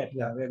going to do that.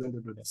 Yeah, we are going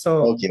to do that.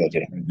 So okay.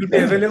 It will be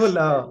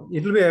available.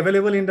 It will be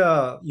available in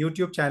the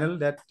YouTube channel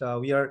that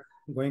we are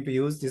going to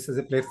use this as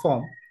a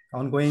platform,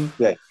 ongoing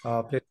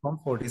platform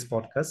for this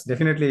podcast.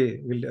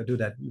 Definitely, we'll do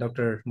that,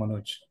 Dr.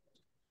 Manoj.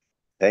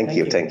 Thank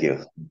you.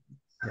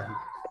 Yeah.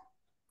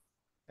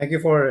 Thank you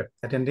for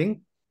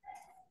attending.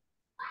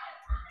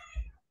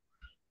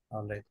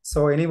 All right.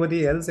 So,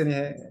 anybody else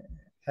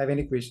have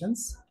any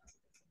questions?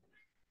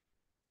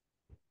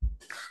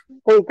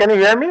 Hey, can you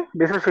hear me?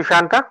 This is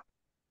Sushanta.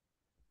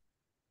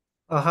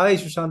 Hi,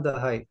 Sushanta.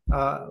 Hi.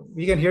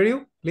 We can hear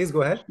you. Please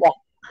go ahead.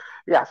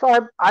 Yeah.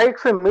 So I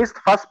actually missed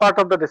first part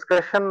of the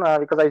discussion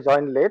because I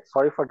joined late.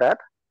 Sorry for that.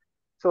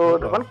 So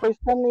the one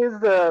question is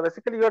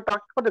basically you are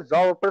talking about the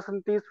job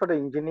opportunities for the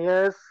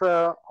engineers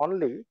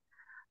only,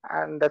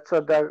 and that's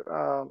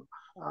the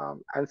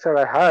answer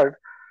I heard.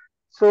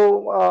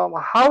 So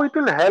how it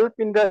will help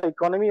in the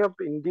economy of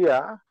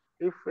India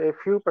if a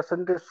few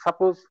percentage,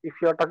 suppose if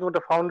you are talking about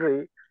the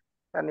foundry,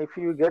 and if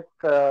you get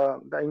the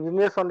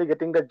engineers only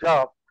getting the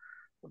job,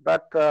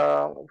 but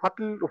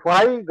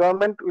why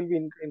government will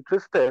be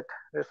interested,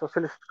 the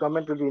socialist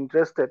government will be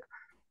interested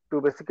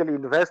to basically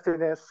invest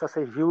in such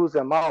a huge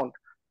amount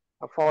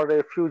for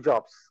a few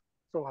jobs?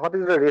 So what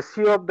is the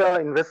ratio of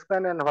the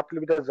investment and what will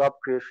be the job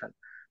creation?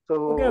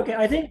 So okay.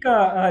 I think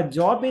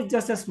job is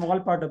just a small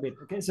part of it.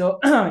 Okay, so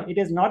it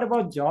is not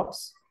about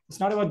jobs.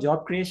 It's not about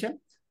job creation.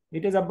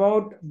 It is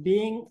about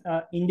being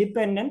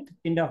independent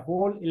in the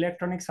whole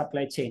electronic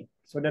supply chain.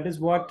 So that is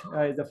what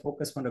is the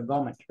focus from the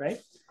government, right?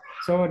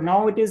 So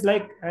now it is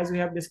like, as we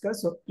have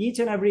discussed, so each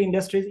and every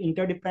industry is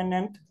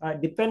interdependent,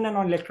 dependent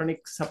on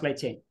electronic supply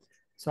chain.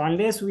 So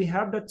unless we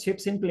have the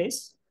chips in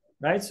place,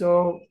 right?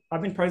 So, I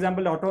mean, for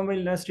example, the automobile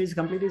industry is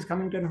completely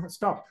coming to a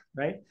stop,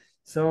 right?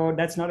 So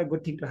that's not a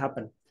good thing to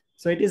happen.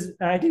 So it is,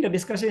 I think the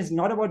discussion is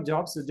not about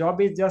jobs. The job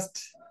is just,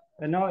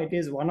 it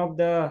is one of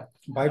the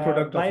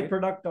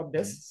byproduct of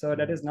this. So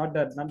that is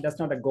that's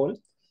not a goal.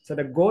 So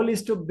the goal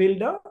is to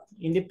build a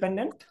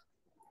independent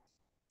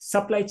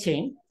supply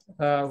chain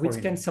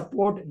which can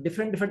support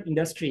different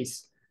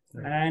industries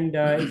And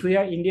if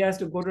India has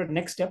to go to the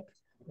next step,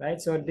 right?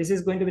 So this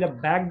is going to be the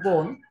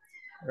backbone,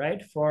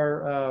 right,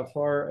 for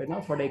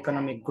the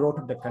economic growth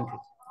of the country.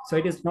 So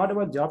it is not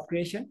about job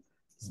creation.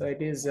 So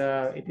it is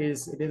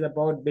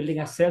about building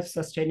a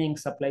self-sustaining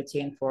supply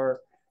chain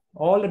for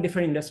all the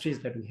different industries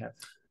that we have.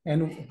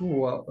 And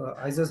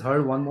I just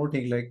heard one more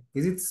thing. Like,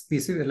 is it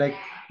specific, like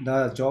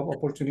the job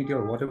opportunity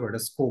or whatever the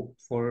scope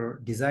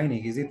for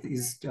designing? Is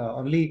it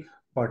only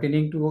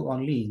pertaining to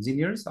only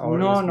engineers, or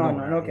no, is, no,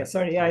 no, no. Okay,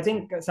 sorry. Yeah, I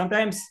think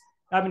sometimes,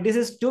 I mean, this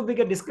is too big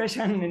a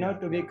discussion,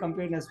 to be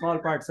completed in a small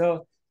part.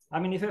 So, I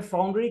mean, if a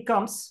foundry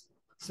comes,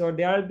 so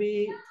there will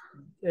be,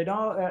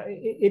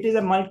 it is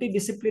a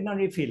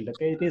multidisciplinary field.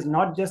 Okay, it is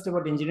not just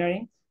about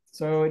engineering.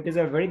 So it is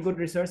a very good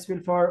research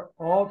field for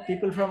all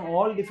people from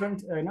all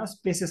different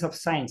spaces of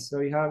science.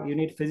 So you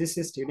need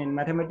physicists, you need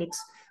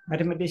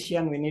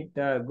mathematician, we need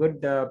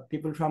good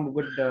people from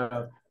good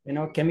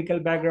chemical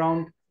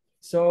background.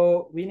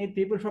 So we need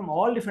people from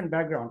all different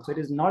backgrounds. So it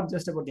is not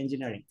just about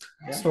engineering.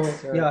 Yeah? So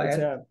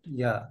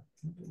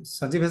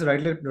Sanjeev has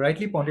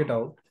rightly pointed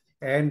out.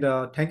 And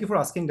thank you for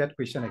asking that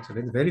question. Actually,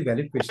 it's a very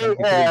valid question.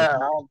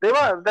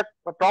 The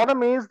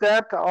problem is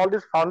that all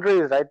these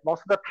foundries, right?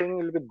 Most of the thing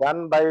will be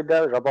done by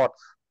the robots,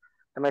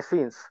 the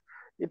machines.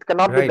 It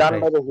cannot be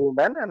done by the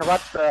human. And what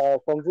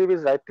Sanjeev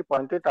is rightly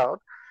pointed out.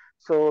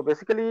 So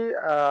basically,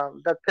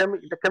 the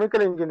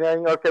chemical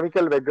engineering or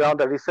chemical background,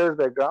 the research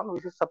background,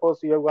 which is suppose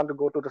you want to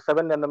go to the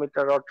 7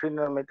 nanometer or 3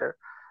 nanometer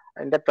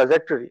in that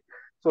trajectory.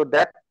 So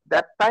that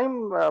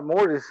time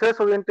more research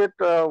oriented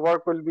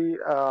work will be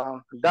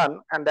done,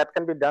 and that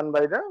can be done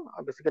by the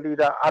basically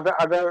the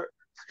other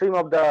stream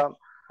of the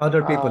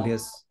other people.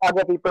 Yes,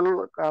 other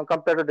people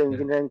compared to the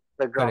engineering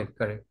background.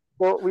 Correct.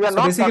 So we are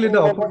not basically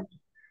talking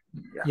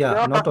we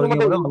are not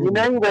talking about the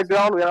engineering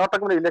background. We are not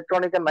talking about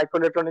electronic and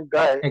microelectronic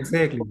guy who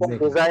can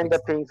design the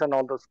things and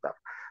all those stuff.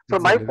 So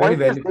my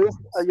point is this.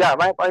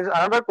 My point is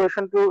another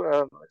question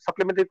to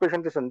supplementary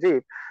question to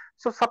Sanjeev.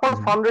 So suppose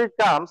foundry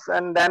comes,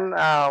 and then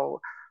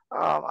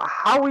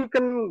how we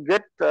can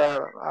get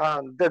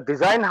the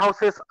design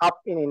houses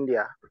up in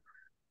India?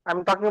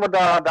 I'm talking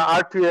about the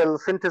RTL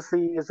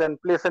synthesis and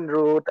place and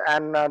route,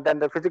 and then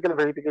the physical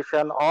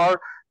verification, or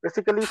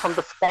basically from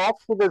the spec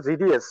to the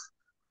ZDS.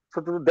 So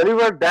to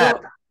deliver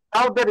that,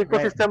 how that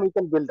ecosystem we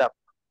can build up.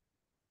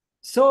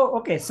 So,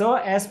 okay. So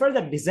as far as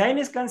the design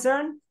is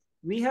concerned,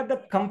 we have the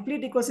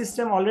complete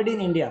ecosystem already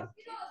in India.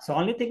 So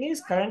only thing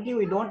is currently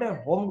we don't have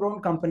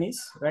homegrown companies,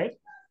 right?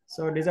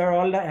 So these are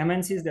all the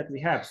MNCs that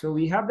we have. So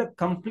we have the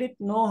complete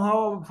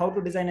know-how how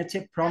to design a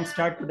chip from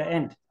start to the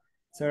end.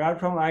 So right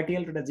from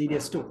RTL to the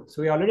GDS2.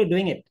 So we're already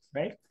doing it,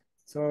 right?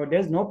 So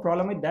there's no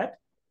problem with that.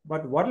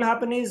 But what will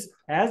happen is,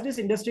 as this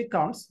industry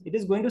comes, it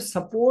is going to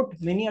support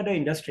many other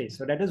industries.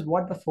 So that is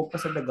what the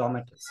focus of the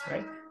government is,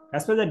 right?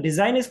 As far as the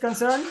design is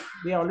concerned,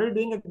 we are already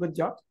doing a good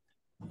job.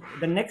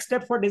 The next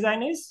step for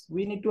design is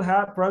we need to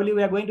have, probably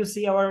we are going to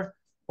see our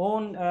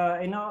own,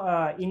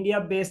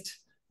 India-based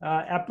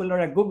Apple or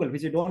a Google,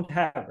 which you don't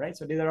have, right?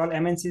 So these are all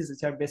MNCs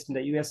which are based in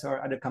the US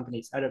or other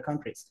countries.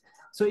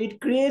 So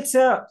it creates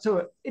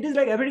so it is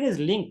like everything is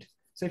linked.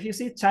 So if you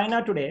see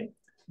China today,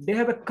 they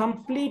have a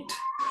complete,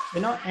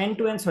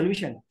 end-to-end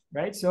solution,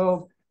 right?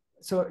 So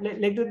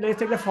let's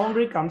take the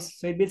foundry comes,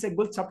 so it builds a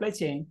good supply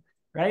chain,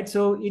 right?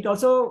 So it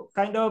also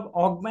kind of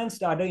augments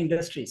the other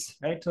industries,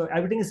 right? So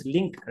everything is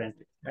linked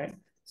currently, right?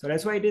 So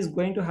that's why it is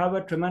going to have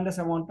a tremendous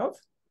amount of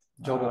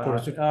job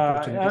opportunities,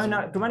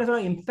 tremendous amount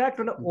of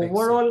impact on the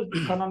overall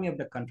economy of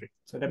the country.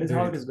 So that is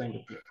how it is going to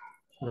play.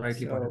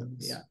 Rightly pointed.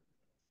 Yeah.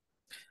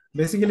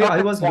 Basically,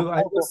 I was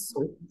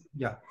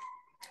yeah.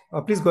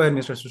 Please go ahead,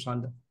 Mr.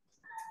 Sushant.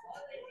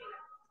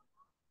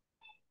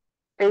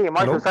 Hey,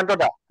 my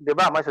Susantoda.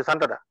 Deba, my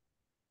Susantoda.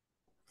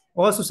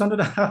 Oh,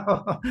 Susantoda.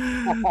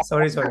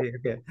 sorry.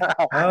 Okay.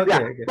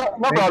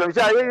 No problem.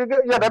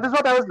 Yeah, that is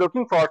what I was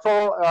looking for.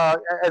 So,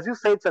 as you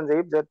said,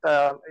 Sanjeev,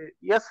 that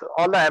yes,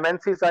 all the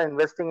MNCs are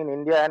investing in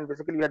India, and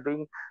basically we are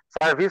doing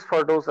service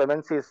for those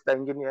MNCs, the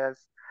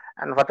engineers,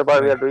 and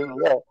whatever we are doing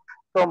here.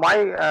 So,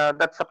 my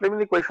that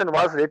supplementary question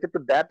was related to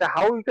that: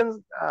 how we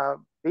can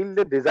build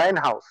a design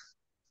house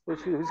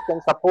which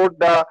can support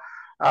the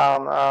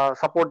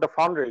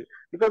foundry.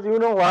 Because you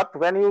know what,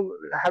 when you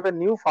have a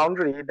new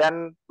foundry,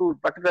 then to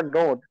particular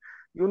node,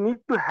 you need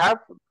to have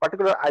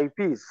particular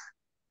IPs.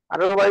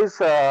 Otherwise,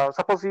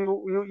 suppose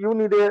you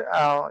need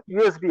a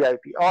USB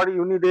IP, or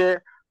you need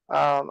a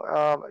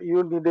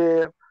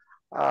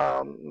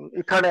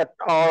Ethernet,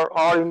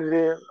 or you need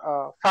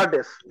a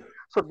SARDIS.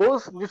 So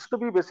those needs to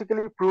be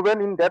basically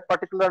proven in that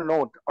particular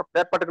node or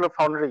that particular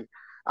foundry.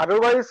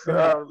 Otherwise,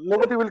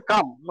 nobody will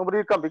come.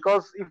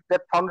 Because if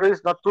that foundry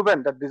is not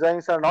proven, the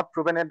designs are not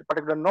proven at a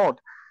particular node,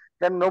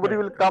 then nobody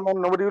will come and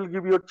nobody will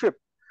give you a chip.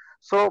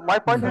 So my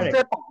point is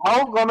that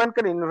how government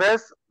can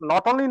invest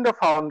not only in the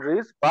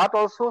foundries, but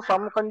also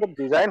some kind of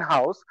design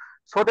house,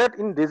 so that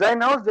in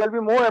design house there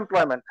will be more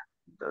employment.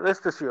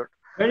 Rest assured.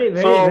 Very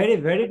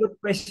good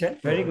question.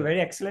 Very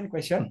excellent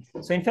question.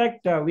 So in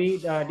fact, we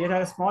did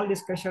have a small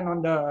discussion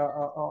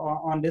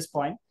on this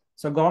point.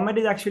 So government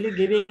is actually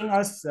giving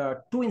us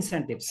two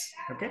incentives.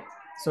 Okay.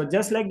 So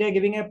just like they're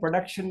giving a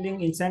production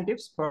link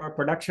incentives for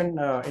production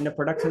in the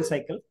production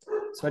cycle,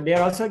 so they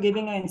are also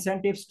giving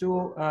incentives to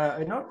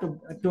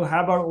to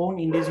have our own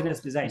indigenous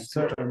design.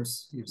 So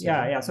terms,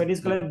 yeah. So it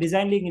is called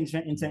design link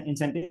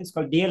incentive. It's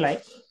called DLI.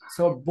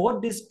 So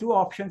both these two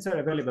options are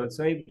available.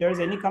 So if there is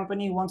any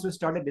company who wants to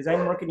start a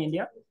design work in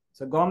India,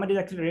 so government is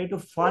actually ready to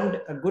fund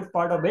a good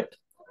part of it.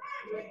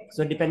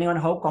 So depending on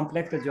how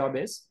complex the job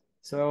is.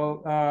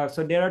 So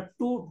so there are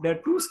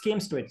two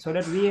schemes to it, so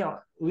that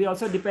we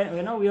also depend,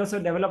 we also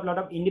develop a lot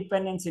of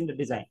independence in the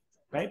design,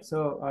 right? So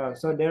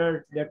so there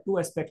are two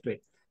aspects to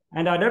it.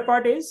 And the other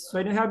part is, so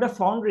when you have the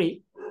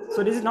foundry,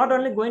 so this is not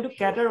only going to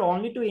cater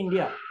only to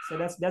India. So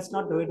that's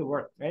not the way to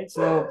work, right?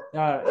 So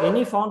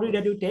any foundry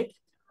that you take,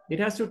 it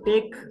has to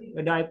take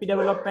the IP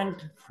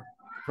development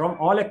from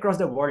all across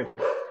the world.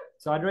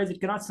 So otherwise, it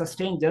cannot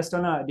sustain just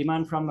on a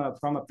demand from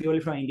a purely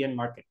from Indian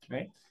market,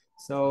 right?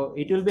 So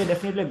it will be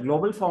definitely a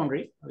global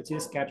foundry, which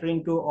is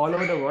catering to all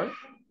over the world,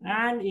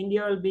 and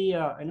India will be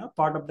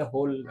part of the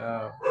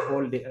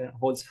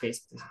whole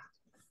space.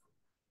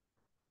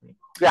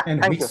 Yeah,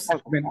 And thank which you.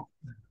 segment?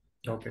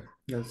 Okay,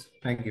 yes,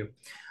 thank you.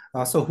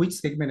 So which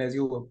segment, as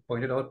you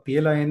pointed out,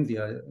 PLI and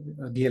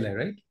DLI,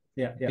 right?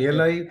 Yeah.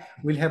 PLI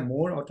will have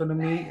more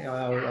autonomy,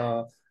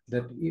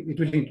 that it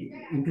will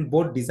include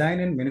both design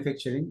and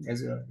manufacturing,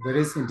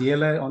 whereas in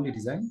DLI only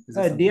design.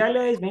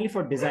 DLI is mainly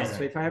for design.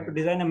 So if I have to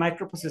design a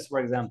microprocessor, for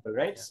example,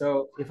 right?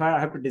 So if I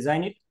have to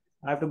design it,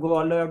 I have to go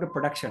all the way up to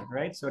production,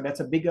 right? So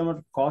that's a big amount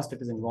of cost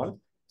that is involved.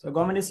 So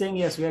government is saying,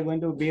 yes, we are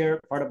going to bear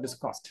part of this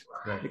cost,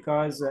 Right.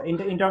 Because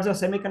in terms of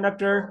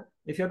semiconductor,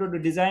 if you have to do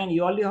design,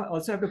 you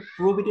also have to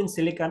prove it in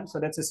silicon. So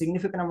that's a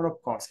significant amount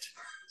of cost.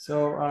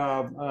 So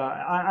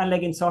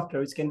unlike in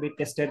software, which can be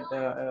tested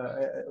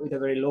with a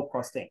very low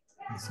cost thing.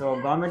 So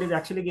government is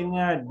actually giving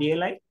a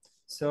DLI.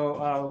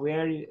 So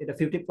where the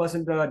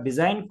 50%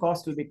 design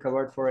cost will be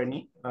covered for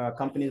any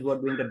companies who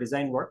are doing the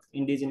design work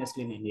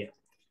indigenously in India.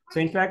 So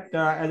in fact,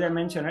 as I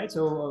mentioned, right,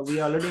 so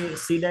we already,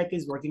 CDAC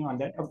is working on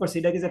that. Of course,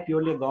 CDAC is a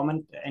purely a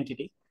government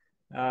entity.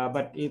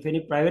 But if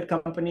any private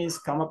companies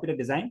come up with a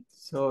design,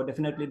 so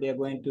definitely they are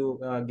going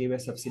to give a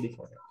subsidy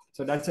for it.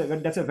 So that's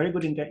a very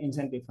good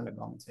incentive from the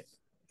government side.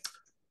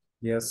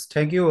 Yes,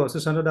 thank you,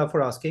 Susananda,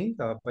 for asking.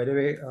 By the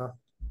way,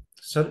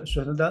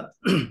 Susananda,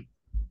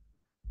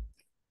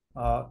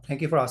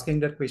 thank you for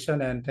asking that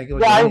question, and thank you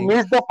for Yeah, I joining.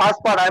 missed the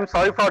first part. I'm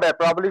sorry for that.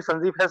 Probably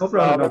Sanjeev has No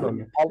problem, no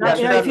already problem.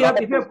 Yeah, if you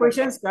answered. have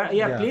questions,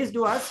 Yeah. please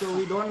do ask. So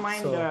we don't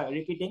mind So,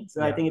 repeating. So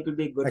yeah. I think it will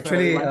be good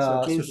Actually, for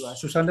everyone. So please do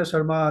ask. Sushanta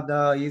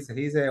Sharma,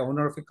 he's a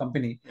owner of a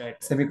company, Right.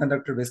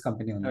 semiconductor based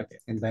company only, Okay.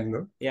 in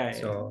Bangalore. Yeah.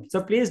 So,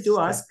 So please do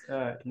ask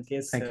in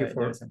case. Thank you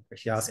for there are some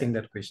questions. asking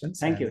that question.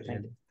 Thank you.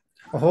 Thank you.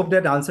 I hope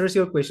that answers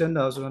your question,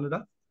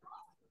 Susananda.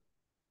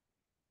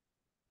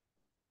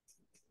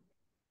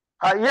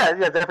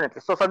 Yeah, definitely.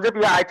 So Sanjeev,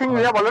 yeah, I think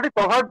we have already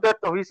covered that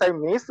which I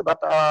missed,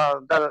 but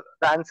the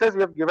answers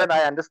you have given,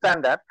 I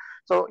understand that.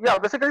 So yeah,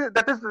 basically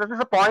that is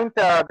the point.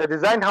 The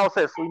design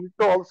houses, we need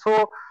to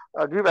also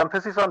give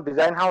emphasis on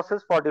design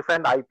houses for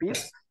different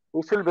IPs,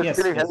 which will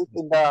basically help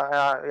in the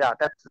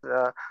that's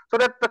so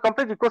that the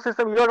complete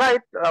ecosystem. You're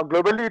right.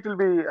 Globally, it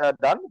will be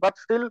done, but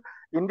still,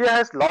 India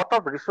has lot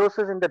of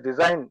resources in the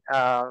design.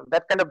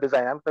 That kind of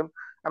design.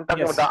 I'm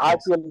talking about the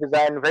RTL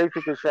design,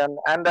 verification,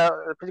 and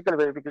physical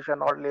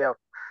verification or layout.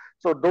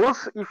 So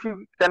those, if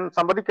you can,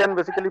 somebody can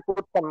basically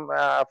put some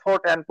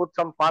effort and put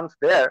some funds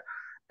there,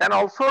 and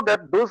also that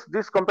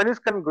these companies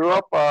can grow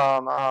up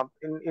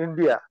in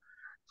India.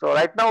 So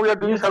right now we are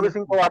doing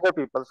servicing for other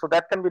people, so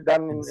that can be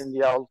done in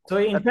India also. So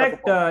in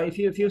fact, if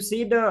you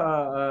see the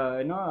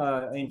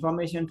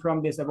information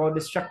from this about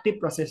the Shakti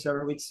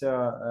processor, which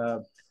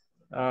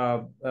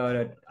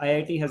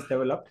IIT has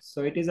developed,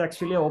 so it is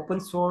actually an open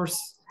source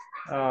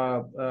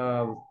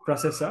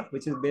processor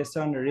which is based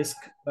on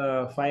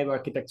RISC-V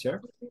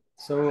architecture.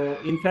 So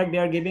in fact, they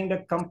are giving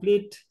the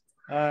complete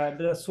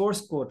the source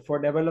code for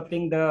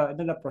developing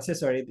the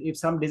processor. If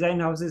some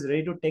design house is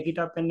ready to take it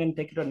up and then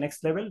take it to the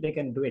next level, they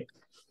can do it.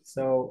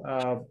 So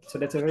so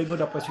that's a very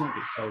good opportunity,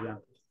 for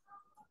example.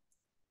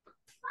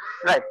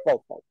 Right.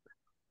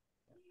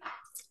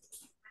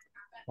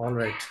 All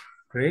right,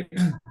 great.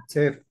 It's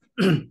a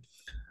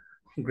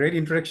great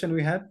interaction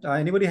we had.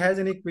 Anybody has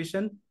any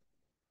question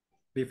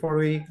before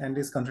we end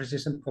this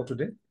conversation for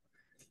today?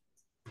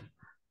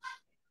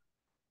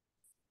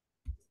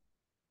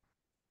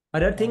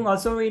 Other thing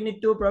also we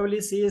need to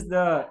probably see is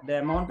the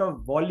amount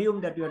of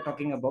volume that we are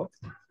talking about.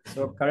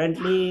 So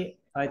currently,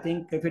 I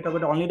think if we talk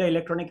about only the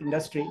electronic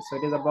industry, so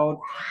it is about,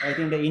 I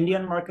think the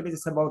Indian market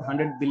is about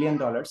 $100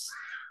 billion.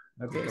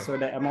 Okay, so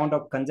the amount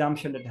of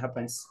consumption that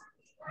happens,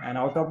 and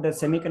out of the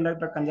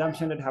semiconductor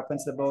consumption that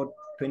happens about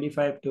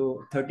 25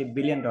 to 30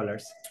 billion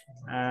dollars.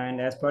 And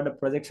as per the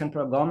projection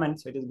for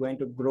government, so it is going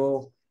to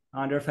grow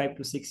under 5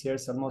 to 6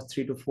 years, almost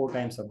 3 to 4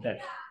 times of that.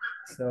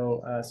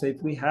 So so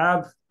if we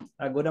have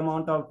a good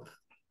amount of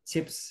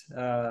chips,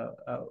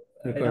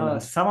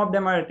 some of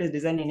them are at least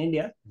designed in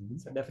India.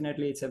 So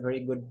definitely it's a very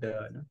good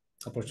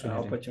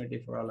opportunity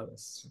for all of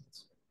us.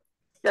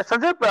 Yeah,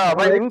 Sanjeev, All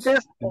well,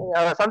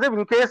 right. Sanjeev,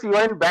 in case you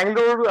are in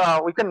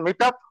Bangalore, we can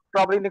meet up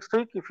probably next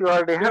week if you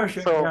are there.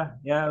 Sure. So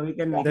Yeah, we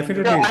can.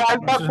 Definitely. yeah, I'll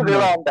talk to Deva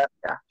Sushanda. on that.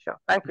 Yeah, sure.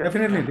 Thank you.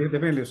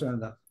 Definitely,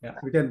 Sushanda. Yeah.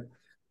 We can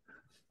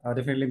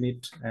definitely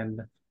meet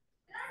and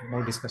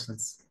more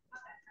discussions.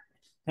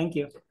 Thank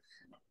you.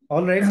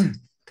 All right.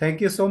 Thank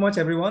you so much,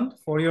 everyone,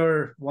 for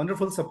your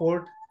wonderful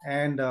support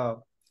and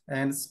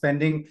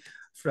spending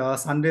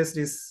Sundays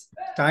this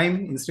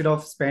time instead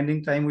of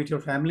spending time with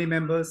your family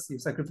members. You're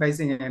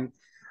sacrificing and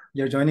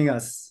you're joining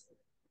us.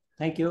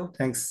 Thank you.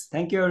 Thanks.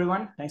 Thank you,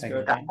 everyone. Thanks for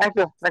your time. Thank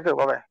you. Thank you.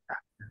 Bye bye.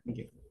 Thank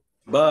you.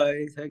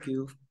 Bye. Thank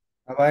you.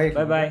 Bye bye.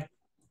 Bye bye.